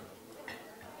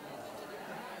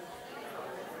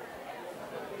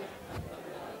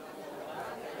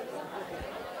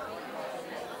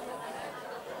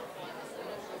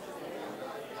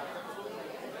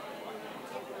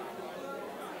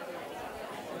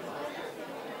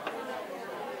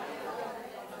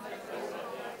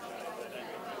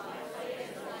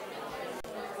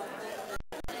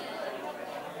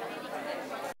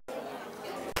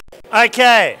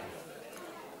 Okay,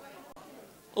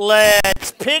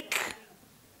 let's pick,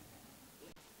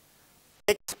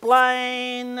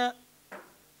 explain,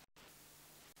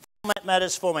 format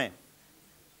matters for me.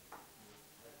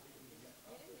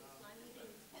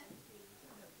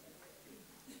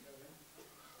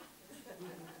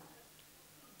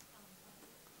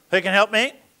 Who can help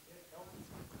me?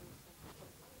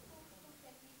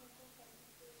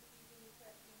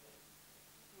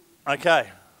 Okay,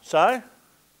 so?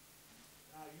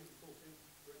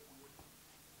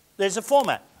 There's a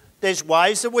format. There's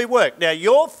ways that we work. Now,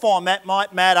 your format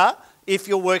might matter if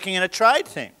you're working in a trade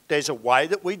thing. There's a way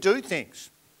that we do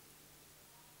things.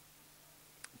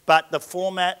 But the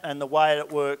format and the way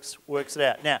it works it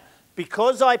out. Now,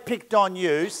 because I picked on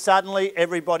you, suddenly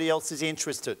everybody else is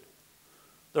interested.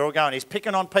 They're all going, he's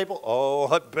picking on people. Oh,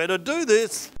 I better do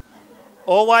this.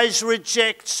 Always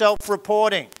reject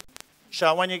self-reporting.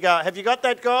 So when you go, have you got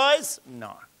that, guys?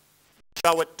 No.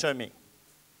 Show it to me.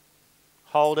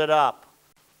 Hold it up.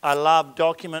 I love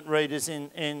document readers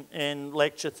in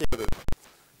lecture theatre.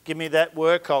 Give me that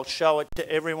work, I'll show it to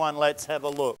everyone, let's have a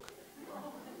look.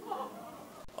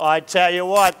 I tell you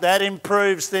what, that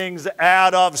improves things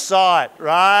out of sight,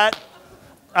 right?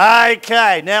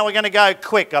 Okay, now we're going to go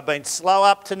quick. I've been slow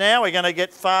up to now, we're going to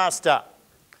get faster.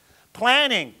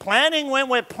 Planning. Planning, when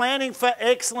we're planning for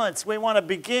excellence, we want to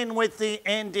begin with the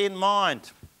end in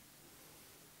mind.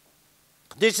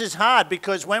 This is hard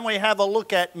because when we have a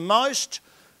look at most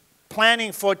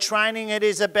planning for training, it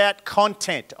is about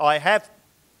content. I have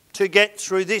to get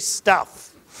through this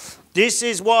stuff. This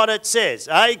is what it says.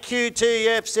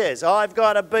 AQTF says, I've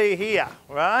got to be here,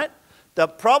 right? The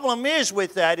problem is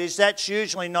with that is that's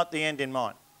usually not the end in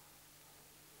mind.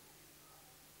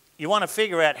 You want to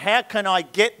figure out how can I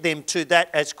get them to that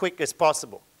as quick as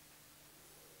possible.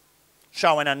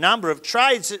 So in a number of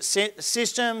trades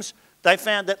systems, they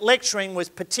found that lecturing was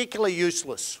particularly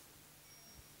useless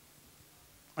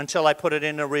until they put it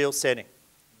in a real setting.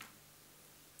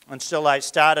 Until they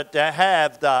started to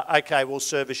have the, okay, we'll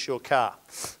service your car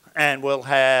and we'll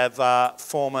have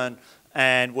foreman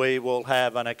and we will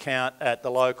have an account at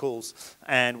the locals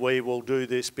and we will do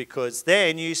this, because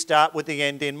then you start with the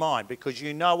end in mind because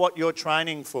you know what you're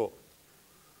training for.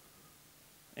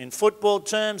 In football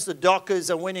terms, the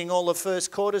Dockers are winning all the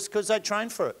first quarters because they train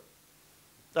for it.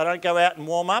 They don't go out and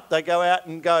warm up. They go out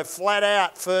and go flat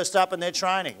out first up in their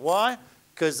training. Why?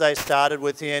 because they started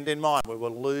with the end in mind. We were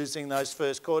losing those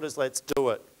first quarters. Let's do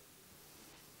it.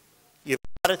 You've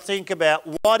got to think about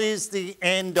what is the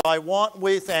end I want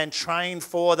with and train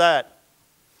for that.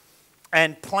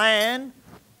 And plan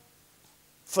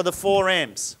for the 4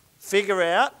 M's. Figure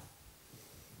out,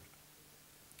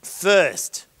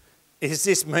 first, is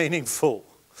this meaningful?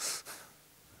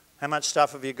 How much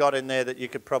stuff have you got in there that you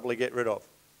could probably get rid of?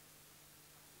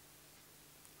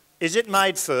 Is it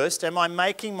made first? Am I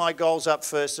making my goals up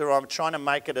first, or I'm trying to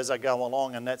make it as I go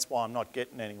along and that's why I'm not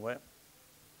getting anywhere?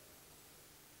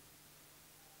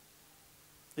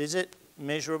 Is it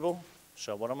measurable?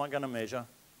 So what am I going to measure?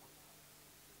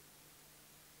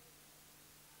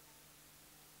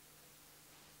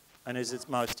 And is it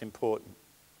most important?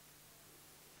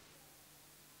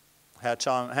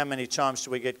 How many times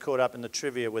do we get caught up in the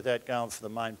trivia without going for the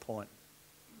main point?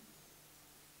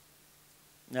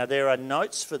 Now, there are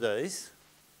notes for these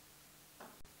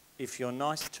if you're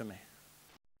nice to me.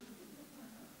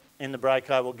 In the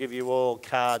break, I will give you all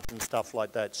cards and stuff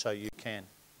like that so you can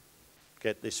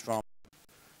get this from.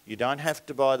 You don't have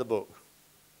to buy the book,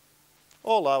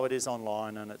 although it is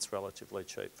online and it's relatively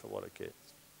cheap for what it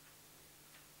gets.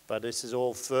 But this is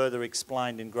all further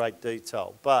explained in great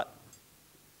detail. But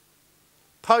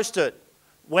post it.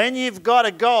 When you've got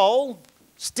a goal,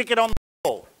 stick it on the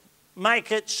wall.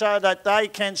 Make it so that they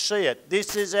can see it.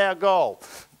 This is our goal.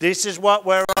 This is what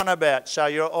we're on about. So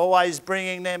you're always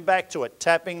bringing them back to it,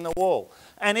 tapping the wall.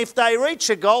 And if they reach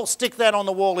a goal, stick that on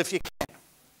the wall if you can.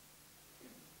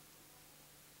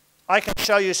 I can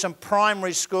show you some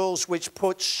primary schools which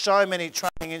put so many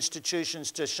training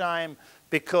institutions to shame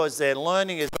because their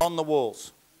learning is on the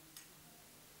walls.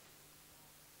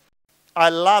 I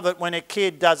love it when a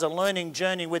kid does a learning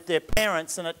journey with their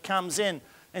parents and it comes in.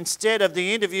 Instead of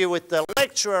the interview with the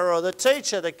lecturer or the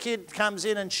teacher, the kid comes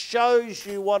in and shows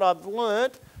you what I've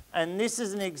learnt, and this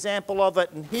is an example of it,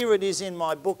 and here it is in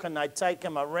my book, and they take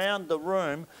them around the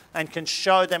room and can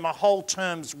show them a whole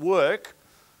term's work,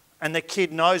 and the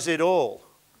kid knows it all.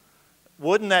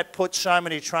 Wouldn't that put so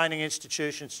many training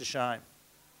institutions to shame?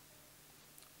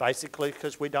 Basically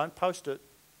because we don't post it.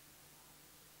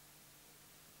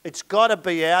 It's got to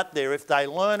be out there. If they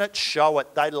learn it, show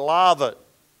it. They love it.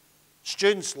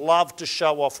 Students love to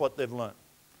show off what they've learned.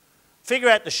 Figure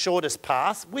out the shortest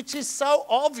path, which is so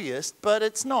obvious, but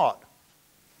it's not.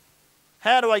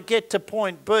 How do I get to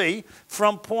point B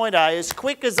from point A as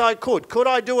quick as I could? Could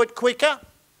I do it quicker?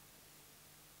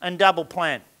 And double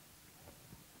plan.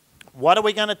 What are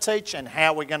we going to teach and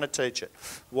how are we going to teach it?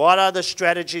 What are the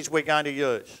strategies we're going to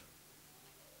use?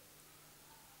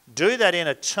 Do that in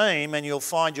a team and you'll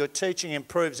find your teaching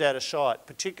improves out of sight,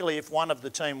 particularly if one of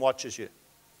the team watches you.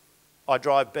 I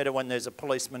drive better when there's a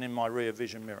policeman in my rear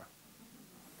vision mirror.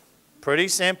 Pretty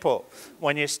simple.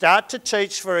 When you start to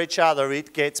teach for each other,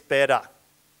 it gets better.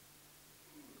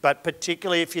 But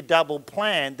particularly if you double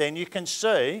plan, then you can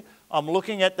see, I'm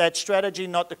looking at that strategy,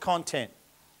 not the content.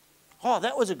 Oh,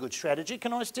 that was a good strategy.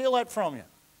 Can I steal that from you?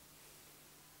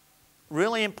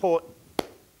 Really important.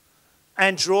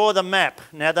 And draw the map.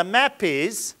 Now the map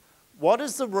is, what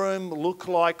does the room look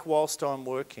like whilst I'm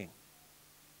working?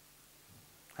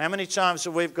 How many times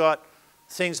have we got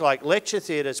things like lecture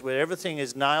theatres where everything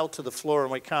is nailed to the floor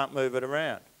and we can't move it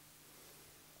around?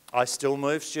 I still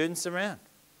move students around.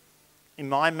 In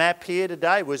my map here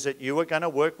today was that you were going to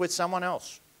work with someone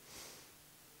else.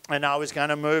 And I was going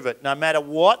to move it. No matter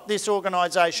what this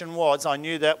organisation was, I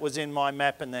knew that was in my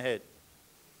map in the head.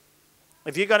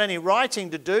 If you've got any writing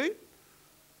to do,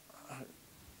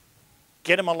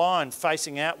 get them aligned,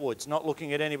 facing outwards, not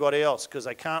looking at anybody else, because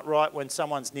they can't write when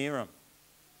someone's near them.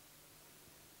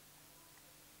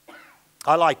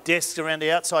 I like desks around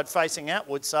the outside facing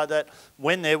outwards so that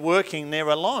when they're working, they're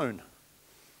alone.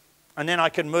 And then I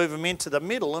can move them into the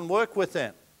middle and work with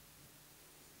them.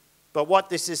 But what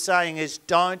this is saying is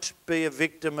don't be a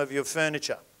victim of your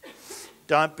furniture.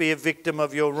 Don't be a victim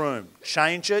of your room.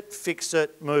 Change it, fix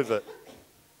it, move it.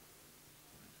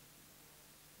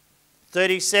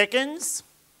 30 seconds.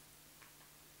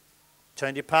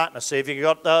 Turn to your partner, see if you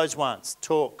got those ones.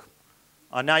 Talk.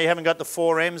 I know you haven't got the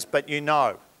 4 M's, but you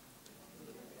know.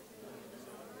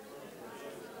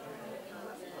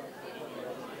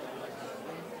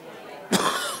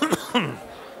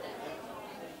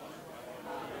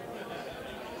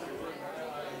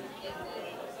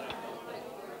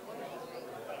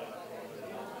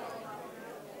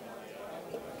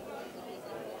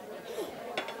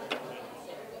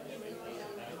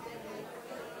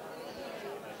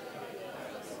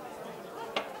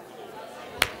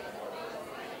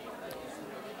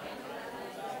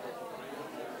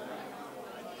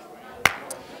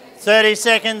 "30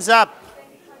 seconds up.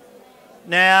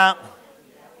 Now,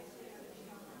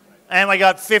 and we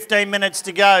got 15 minutes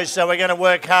to go, so we're going to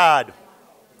work hard.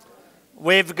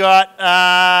 We've got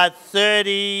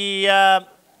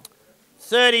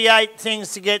 38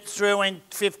 things to get through in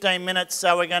 15 minutes,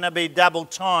 so we're going to be double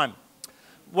time.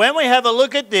 When we have a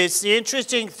look at this, the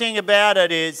interesting thing about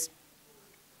it is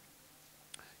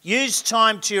use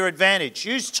time to your advantage.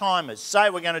 Use timers. Say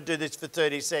we're going to do this for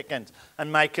 30 seconds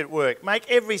and make it work. Make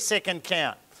every second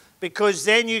count, because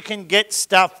then you can get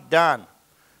stuff done.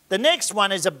 The next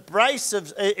one is a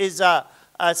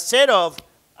set of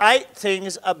 8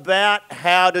 things about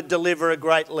how to deliver a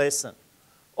great lesson.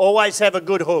 Always have a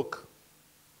good hook.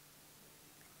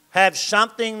 Have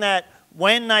something that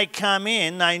when they come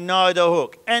in, they know the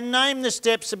hook. And name the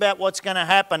steps about what's going to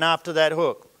happen after that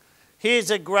hook.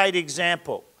 Here's a great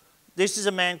example. This is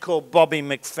a man called Bobby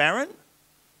McFerrin.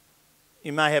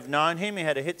 You may have known him. He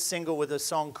had a hit single with a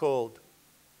song called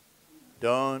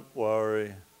Don't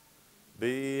Worry,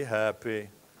 Be Happy.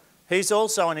 He's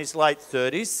also in his late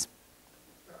 30s.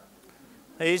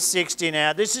 He's 60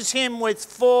 now. This is him with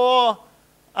 4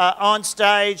 on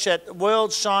stage at the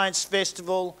World Science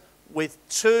Festival with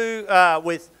 3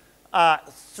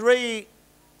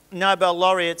 Nobel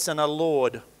laureates and a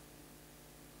Lord.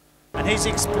 And he's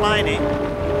explaining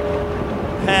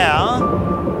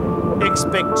how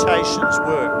expectations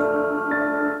work.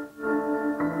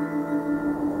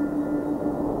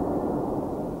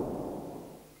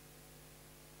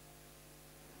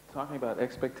 Talking about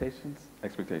expectations?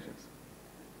 Expectations.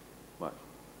 What?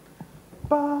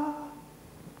 Ba,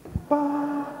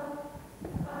 ba.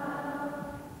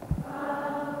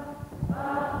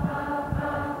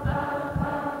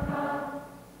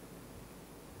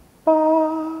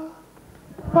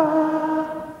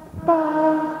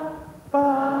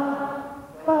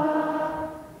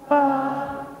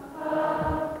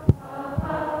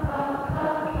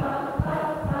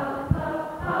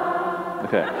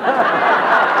 Okay.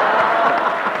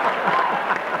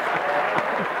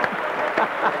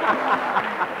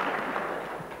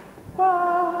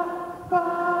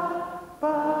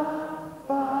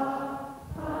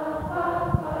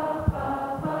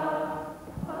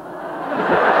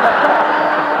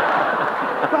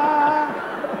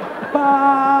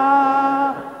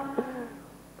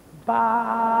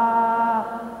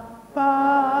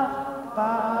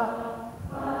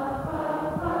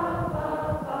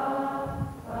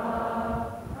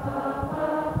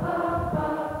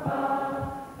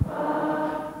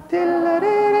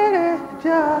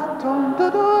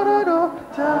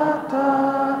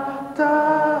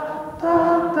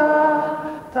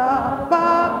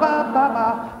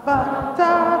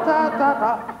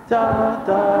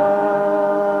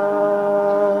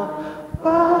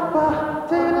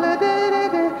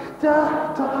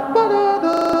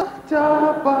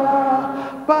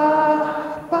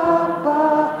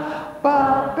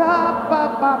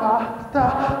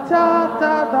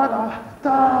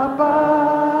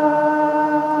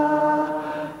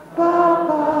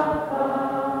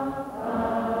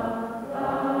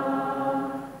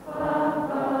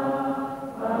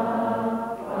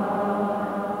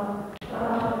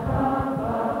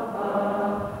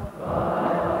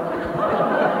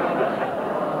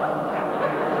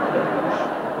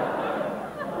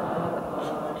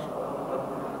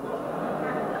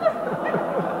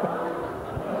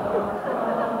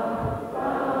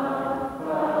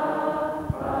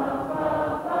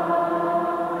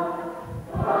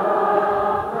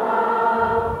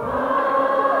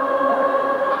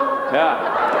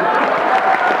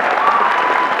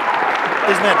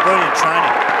 Isn't that brilliant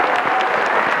training?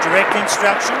 Direct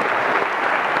instruction.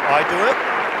 I do it.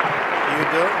 You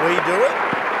do it. We do it.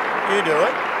 You do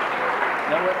it.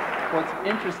 Now, what's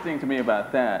interesting to me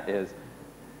about that is,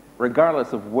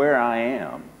 regardless of where I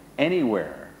am,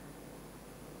 anywhere,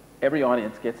 every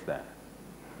audience gets that.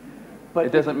 But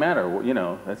it doesn't matter, you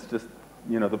know, that's just,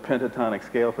 you know, the pentatonic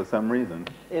scale for some reason.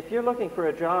 If you're looking for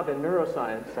a job in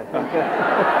neuroscience, I think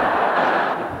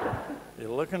You're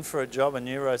looking for a job in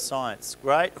neuroscience.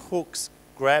 Great hooks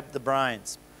grab the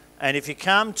brains. And if you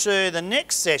come to the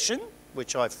next session,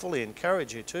 which I fully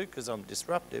encourage you to because I'm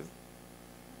disruptive,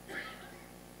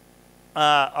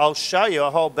 I'll show you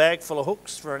a whole bag full of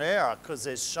hooks for an hour because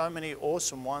there's so many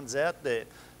awesome ones out there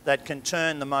that can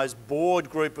turn the most bored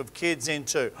group of kids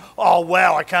into, oh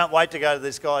wow, I can't wait to go to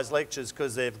this guy's lectures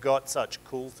because they've got such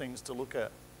cool things to look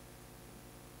at.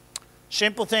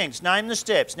 Simple things, name the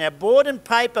steps. Now, board and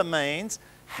paper means,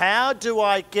 how do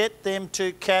I get them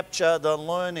to capture the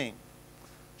learning?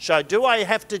 So do I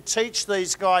have to teach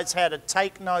these guys how to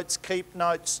take notes, keep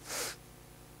notes,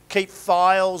 keep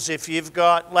files if you've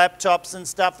got laptops and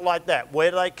stuff like that?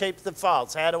 Where do they keep the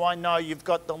files? How do I know you've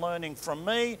got the learning from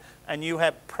me and you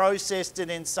have processed it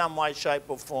in some way, shape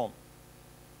or form?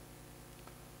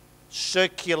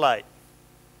 Circulate.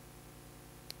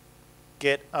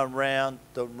 Get around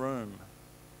the room.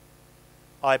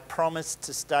 I promise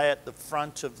to stay at the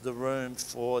front of the room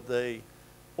for the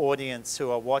audience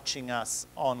who are watching us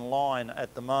online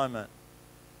at the moment.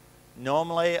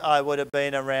 Normally, I would have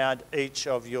been around each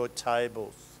of your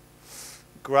tables.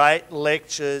 Great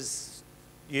lectures.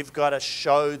 You've got to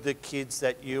show the kids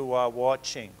that you are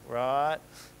watching, right?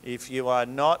 If you are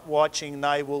not watching,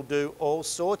 they will do all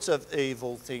sorts of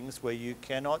evil things where you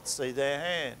cannot see their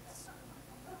hands.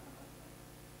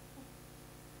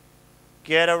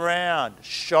 Get around,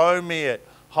 show me it.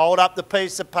 Hold up the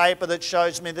piece of paper that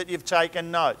shows me that you've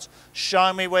taken notes.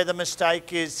 Show me where the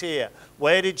mistake is here.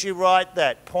 Where did you write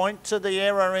that? Point to the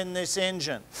error in this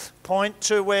engine. Point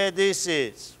to where this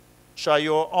is. So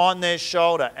you're on their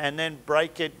shoulder and then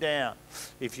break it down.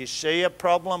 If you see a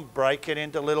problem, break it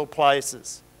into little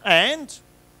places. And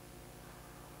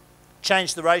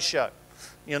change the ratio.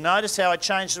 You'll notice how I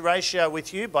changed the ratio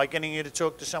with you by getting you to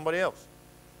talk to somebody else,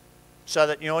 so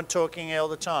that you're talking all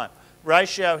the time.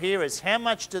 Ratio here is how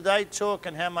much do they talk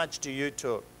and how much do you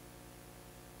talk?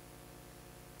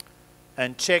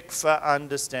 And check for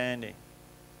understanding.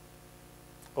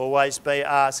 Always be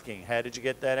asking, how did you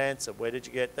get that answer? Where did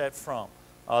you get that from?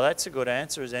 Oh, that's a good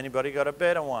answer. Has anybody got a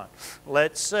better one?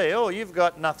 Let's see. Oh, you've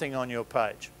got nothing on your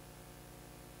page.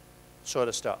 Sort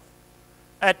of stuff.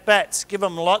 At bats, give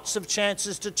them lots of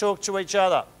chances to talk to each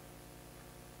other.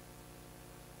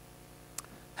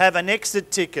 Have an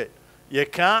exit ticket. You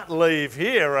can't leave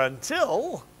here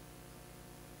until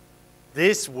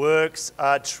this works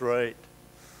a treat.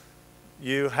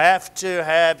 You have to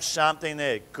have something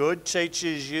there. Good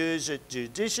teachers use it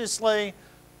judiciously,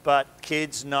 but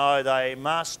kids know they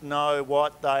must know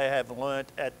what they have learnt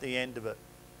at the end of it.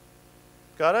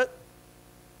 Got it?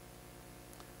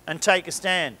 And take a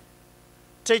stand.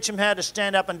 Teach them how to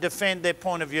stand up and defend their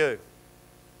point of view.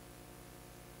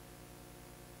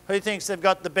 Who thinks they've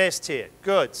got the best here?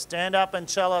 Good. Stand up and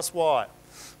tell us why.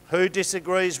 Who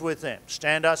disagrees with them?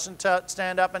 Stand up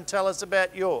and tell us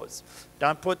about yours.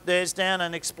 Don't put theirs down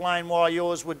and explain why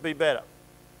yours would be better.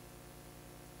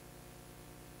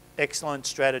 Excellent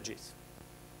strategies.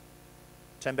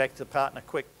 Turn back to the partner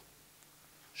quick.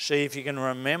 See if you can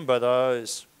remember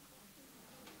those.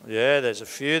 Yeah, there's a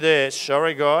few there.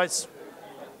 Sorry, guys.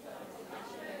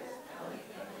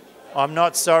 I'm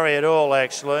not sorry at all,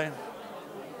 actually.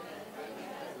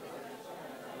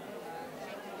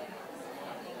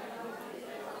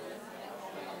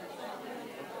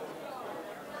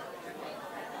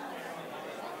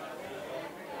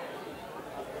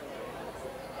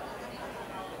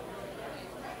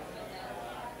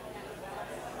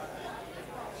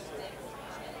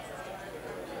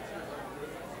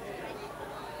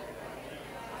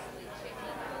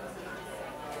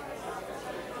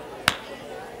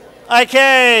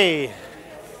 Okay.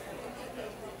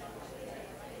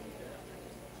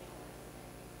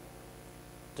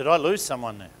 Did I lose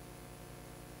someone there?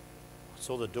 I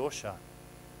saw the door shut.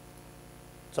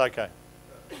 It's okay.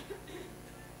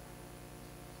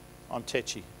 I'm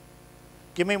tetchy.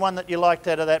 Give me one that you liked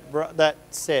out of that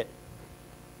set.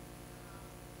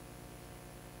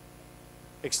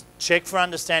 Check for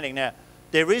understanding. Now,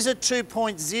 there is a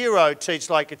 2.0 Teach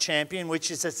Like a Champion, which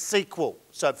is a sequel.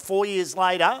 So 4 years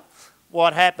later,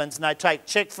 what happens, and they take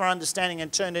Check for Understanding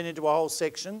and turn it into a whole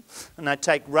section, and they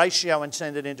take Ratio and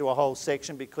turn it into a whole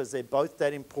section because they're both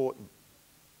that important.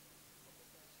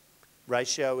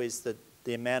 Ratio is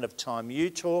the amount of time you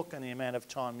talk and the amount of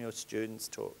time your students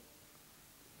talk.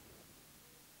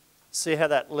 See how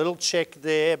that little check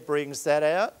there brings that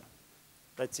out?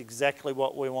 That's exactly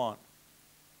what we want.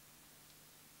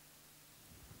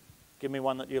 Give me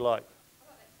one that you like.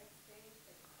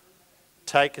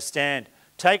 Take a stand.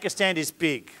 Take a stand is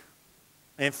big.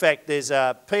 In fact, there's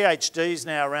PhDs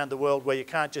now around the world where you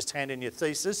can't just hand in your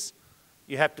thesis.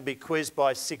 You have to be quizzed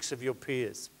by 6 of your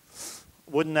peers.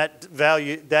 Wouldn't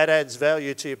that adds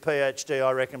value to your PhD,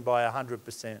 I reckon, by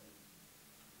 100%.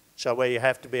 So where you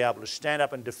have to be able to stand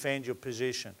up and defend your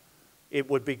position. It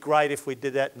would be great if we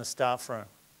did that in the staff room.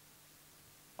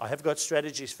 I have got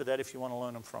strategies for that if you want to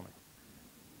learn them from me.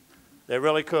 They're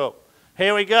really cool.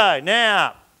 Here we go.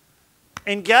 Now,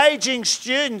 engaging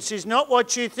students is not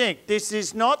what you think. This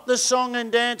is not the song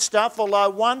and dance stuff, although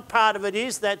one part of it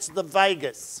is, that's the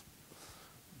Vegas.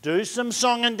 Do some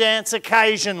song and dance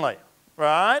occasionally,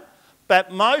 right?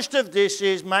 But most of this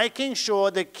is making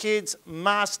sure the kids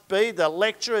must be, the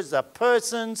lecturers, the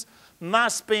persons,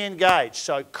 must be engaged.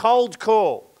 So cold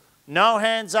call. No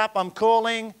hands up, I'm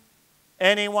calling.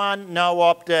 Anyone, no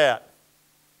opt out.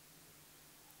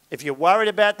 If you're worried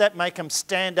about that, make them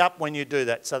stand up when you do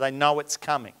that so they know it's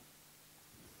coming.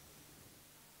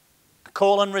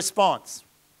 Call and response.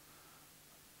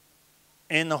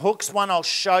 In the hooks one, I'll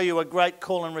show you a great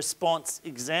call and response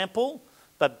example.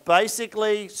 But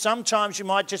basically, sometimes you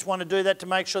might just want to do that to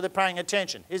make sure they're paying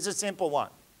attention. Here's a simple one.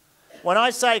 When I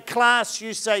say class,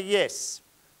 you say yes.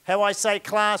 How I say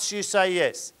class, you say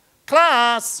yes.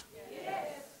 Class. Yes.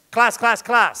 Class, class,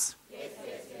 class. Yes,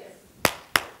 yes, yes.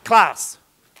 Class.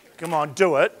 Come on,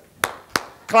 do it.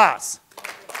 Class.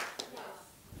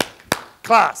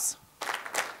 Class.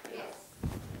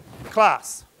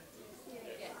 Class.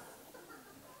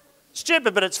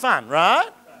 Stupid, but it's fun, right?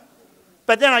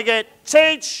 But then I get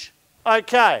teach,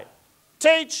 okay.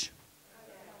 Teach,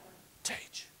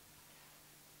 teach.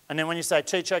 And then when you say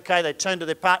teach, okay, they turn to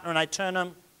their partner and they turn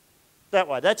them that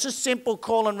way. That's a simple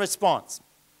call and response.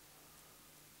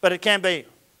 But it can be,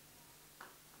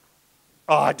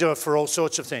 oh, I do it for all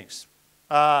sorts of things.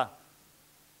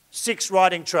 6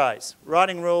 writing trays.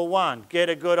 Writing rule 1, get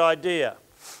a good idea.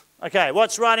 Okay,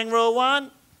 what's writing rule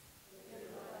 1?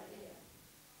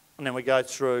 And then we go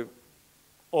through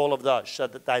all of those so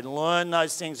that they learn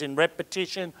those things in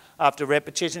repetition after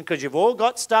repetition, because you've all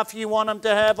got stuff you want them to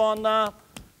have on the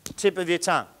tip of your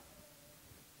tongue.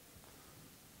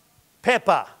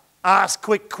 Pepper, ask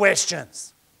quick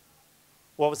questions.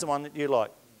 What was the one that you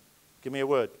liked? Give me a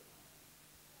word.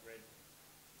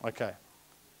 Red. Okay.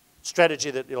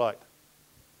 Strategy that you liked?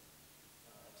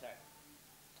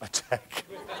 Attack.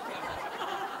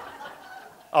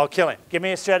 I'll kill him. Give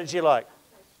me a strategy you like.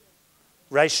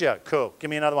 Ratio, cool. Give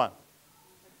me another one.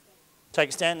 Take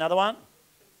a stand, another one.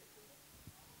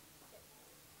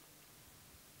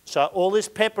 So all this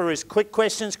pepper is quick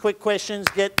questions,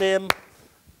 get them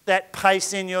that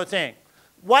pace in your thing.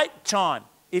 Wait time.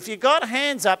 If you got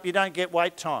hands up, you don't get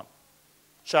wait time.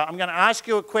 So I'm going to ask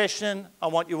you a question. I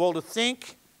want you all to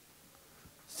think.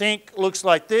 Think looks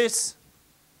like this.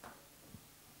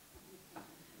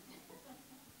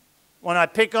 When I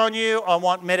pick on you, I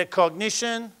want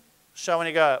metacognition. So when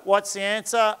you go, what's the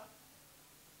answer?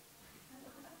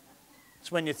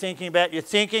 It's when you're thinking about your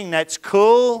thinking, that's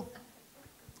cool.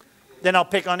 Then I'll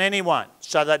pick on anyone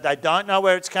so that they don't know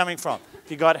where it's coming from. If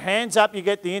you got hands up, you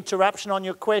get the interruption on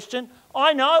your question.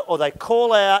 I know, or they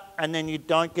call out and then you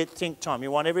don't get think time. You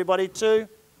want everybody to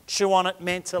chew on it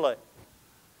mentally.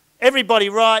 Everybody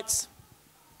writes.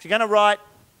 If you're going to write,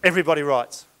 everybody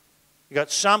writes. You've got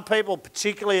some people,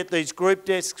 particularly at these group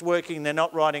desks working, they're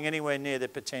not writing anywhere near their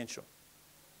potential.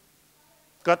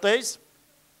 Got these?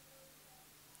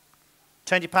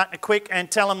 Turn to your partner quick and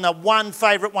tell them the one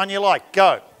favourite one you like.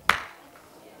 Go.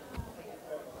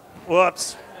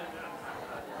 Whoops.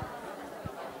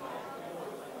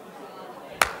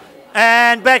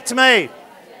 And back to me.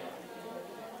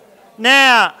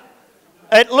 Now,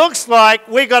 it looks like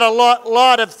we got a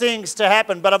lot of things to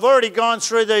happen, but I've already gone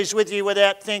through these with you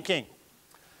without thinking.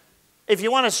 If you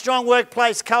want a strong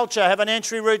workplace culture, have an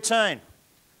entry routine.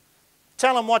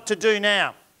 Tell them what to do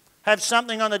now. Have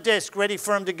something on the desk ready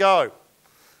for them to go.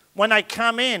 When they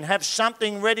come in, have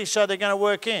something ready so they're going to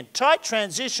work in. Tight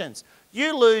transitions.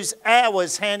 You lose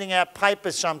hours handing out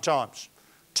papers sometimes.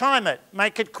 Time it.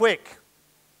 Make it quick.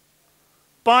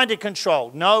 Binder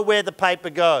control. Know where the paper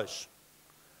goes.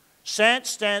 Slant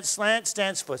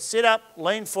stands for sit up,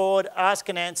 lean forward, ask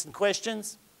and answer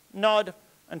questions, nod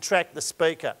and track the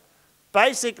speaker.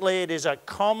 Basically, it is a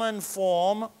common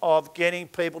form of getting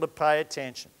people to pay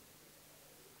attention.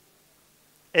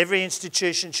 Every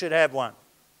institution should have one.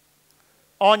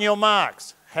 On your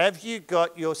marks, have you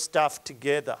got your stuff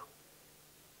together?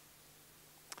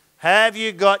 Have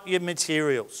you got your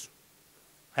materials?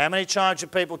 How many times do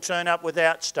people turn up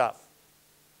without stuff?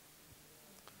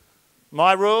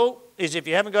 My rule is if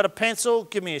you haven't got a pencil,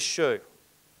 give me a shoe.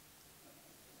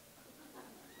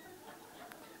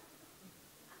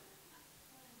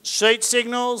 Seat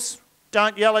signals,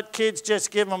 don't yell at kids,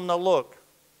 just give them the look.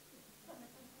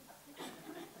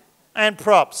 And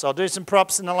props. I'll do some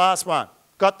props in the last one.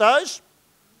 Got those?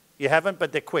 You haven't,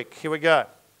 but they're quick. Here we go.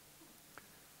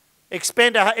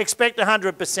 Expect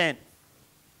 100%.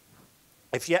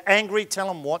 If you're angry, tell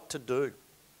them what to do.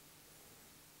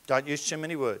 Don't use too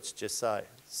many words. Just say,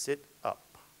 sit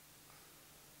up.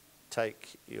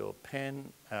 Take your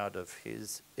pen out of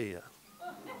his ear.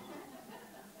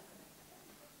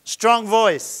 Strong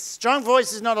voice. Strong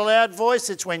voice is not a loud voice.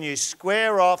 It's when you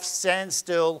square off, stand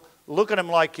still, look at them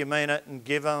like you mean it, and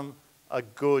give them a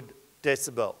good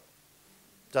decibel.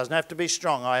 Doesn't have to be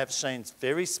strong. I have seen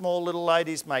very small little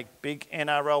ladies make big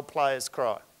NRL players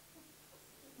cry.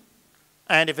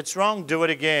 And if it's wrong, do it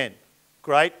again.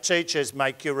 Great teachers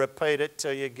make you repeat it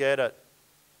till you get it.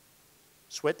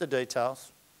 Sweat the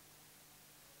details.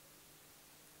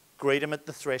 Greet them at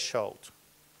the threshold.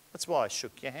 That's why I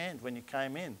shook your hand when you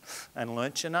came in and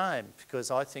learnt your name,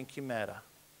 because I think you matter.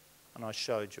 And I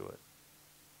showed you it.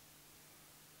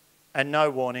 And no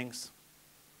warnings.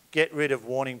 Get rid of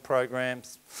warning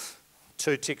programs.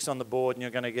 2 ticks on the board and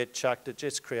you're going to get chucked. It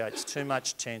just creates too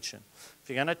much tension. If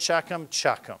you're going to chuck them,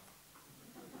 chuck them.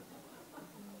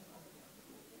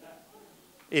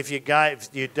 If you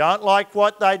don't like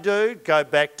what they do, go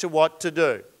back to what to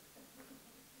do.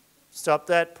 Stop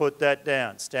that, put that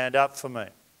down. Stand up for me.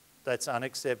 That's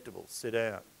unacceptable. Sit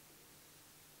down.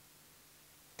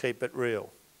 Keep it real.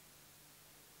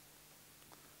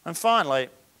 And finally,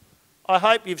 I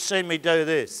hope you've seen me do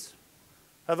this.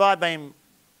 Have I been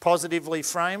positively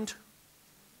framed?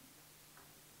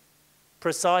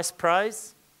 Precise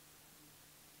praise?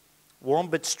 Warm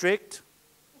but strict?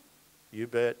 You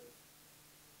bet.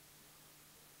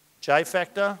 J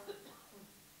factor?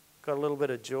 Got a little bit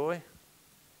of joy?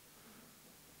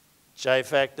 J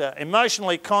factor.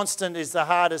 Emotionally constant is the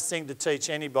hardest thing to teach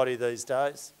anybody these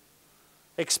days.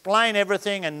 Explain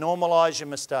everything and normalise your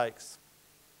mistakes.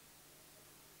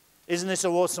 Isn't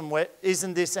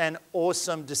this an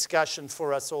awesome discussion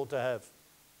for us all to have?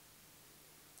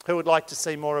 Who would like to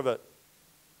see more of it?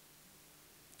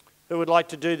 Who would like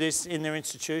to do this in their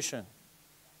institution?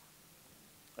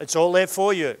 It's all there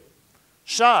for you.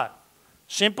 So,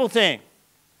 simple thing.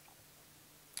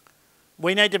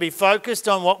 We need to be focused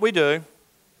on what we do,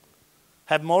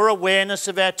 have more awareness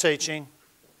of our teaching,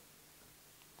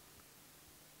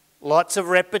 lots of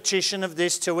repetition of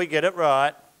this till we get it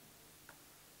right,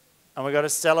 and we've got to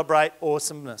celebrate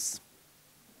awesomeness.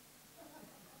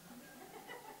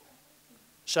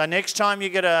 So next time you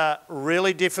get a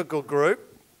really difficult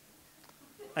group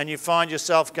and you find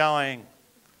yourself going,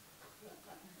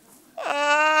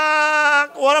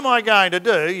 what am I going to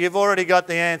do? You've already got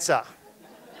the answer.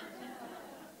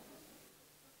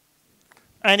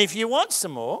 And if you want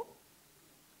some more,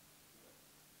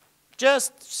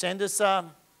 just send us a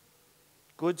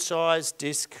good-sized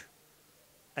disc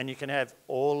and you can have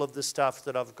all of the stuff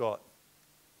that I've got.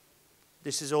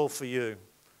 This is all for you.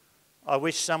 I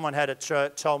wish someone had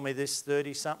told me this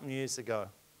 30-something years ago.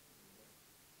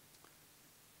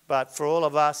 But for all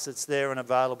of us, it's there and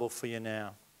available for you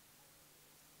now.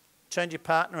 Turn to your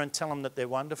partner and tell them that they're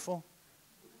wonderful.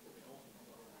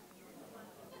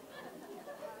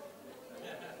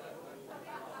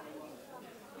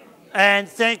 And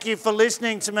thank you for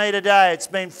listening to me today. It's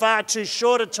been far too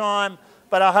short a time,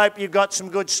 but I hope you got some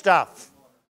good stuff.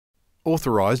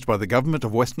 Authorised by the Government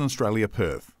of Western Australia,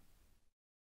 Perth.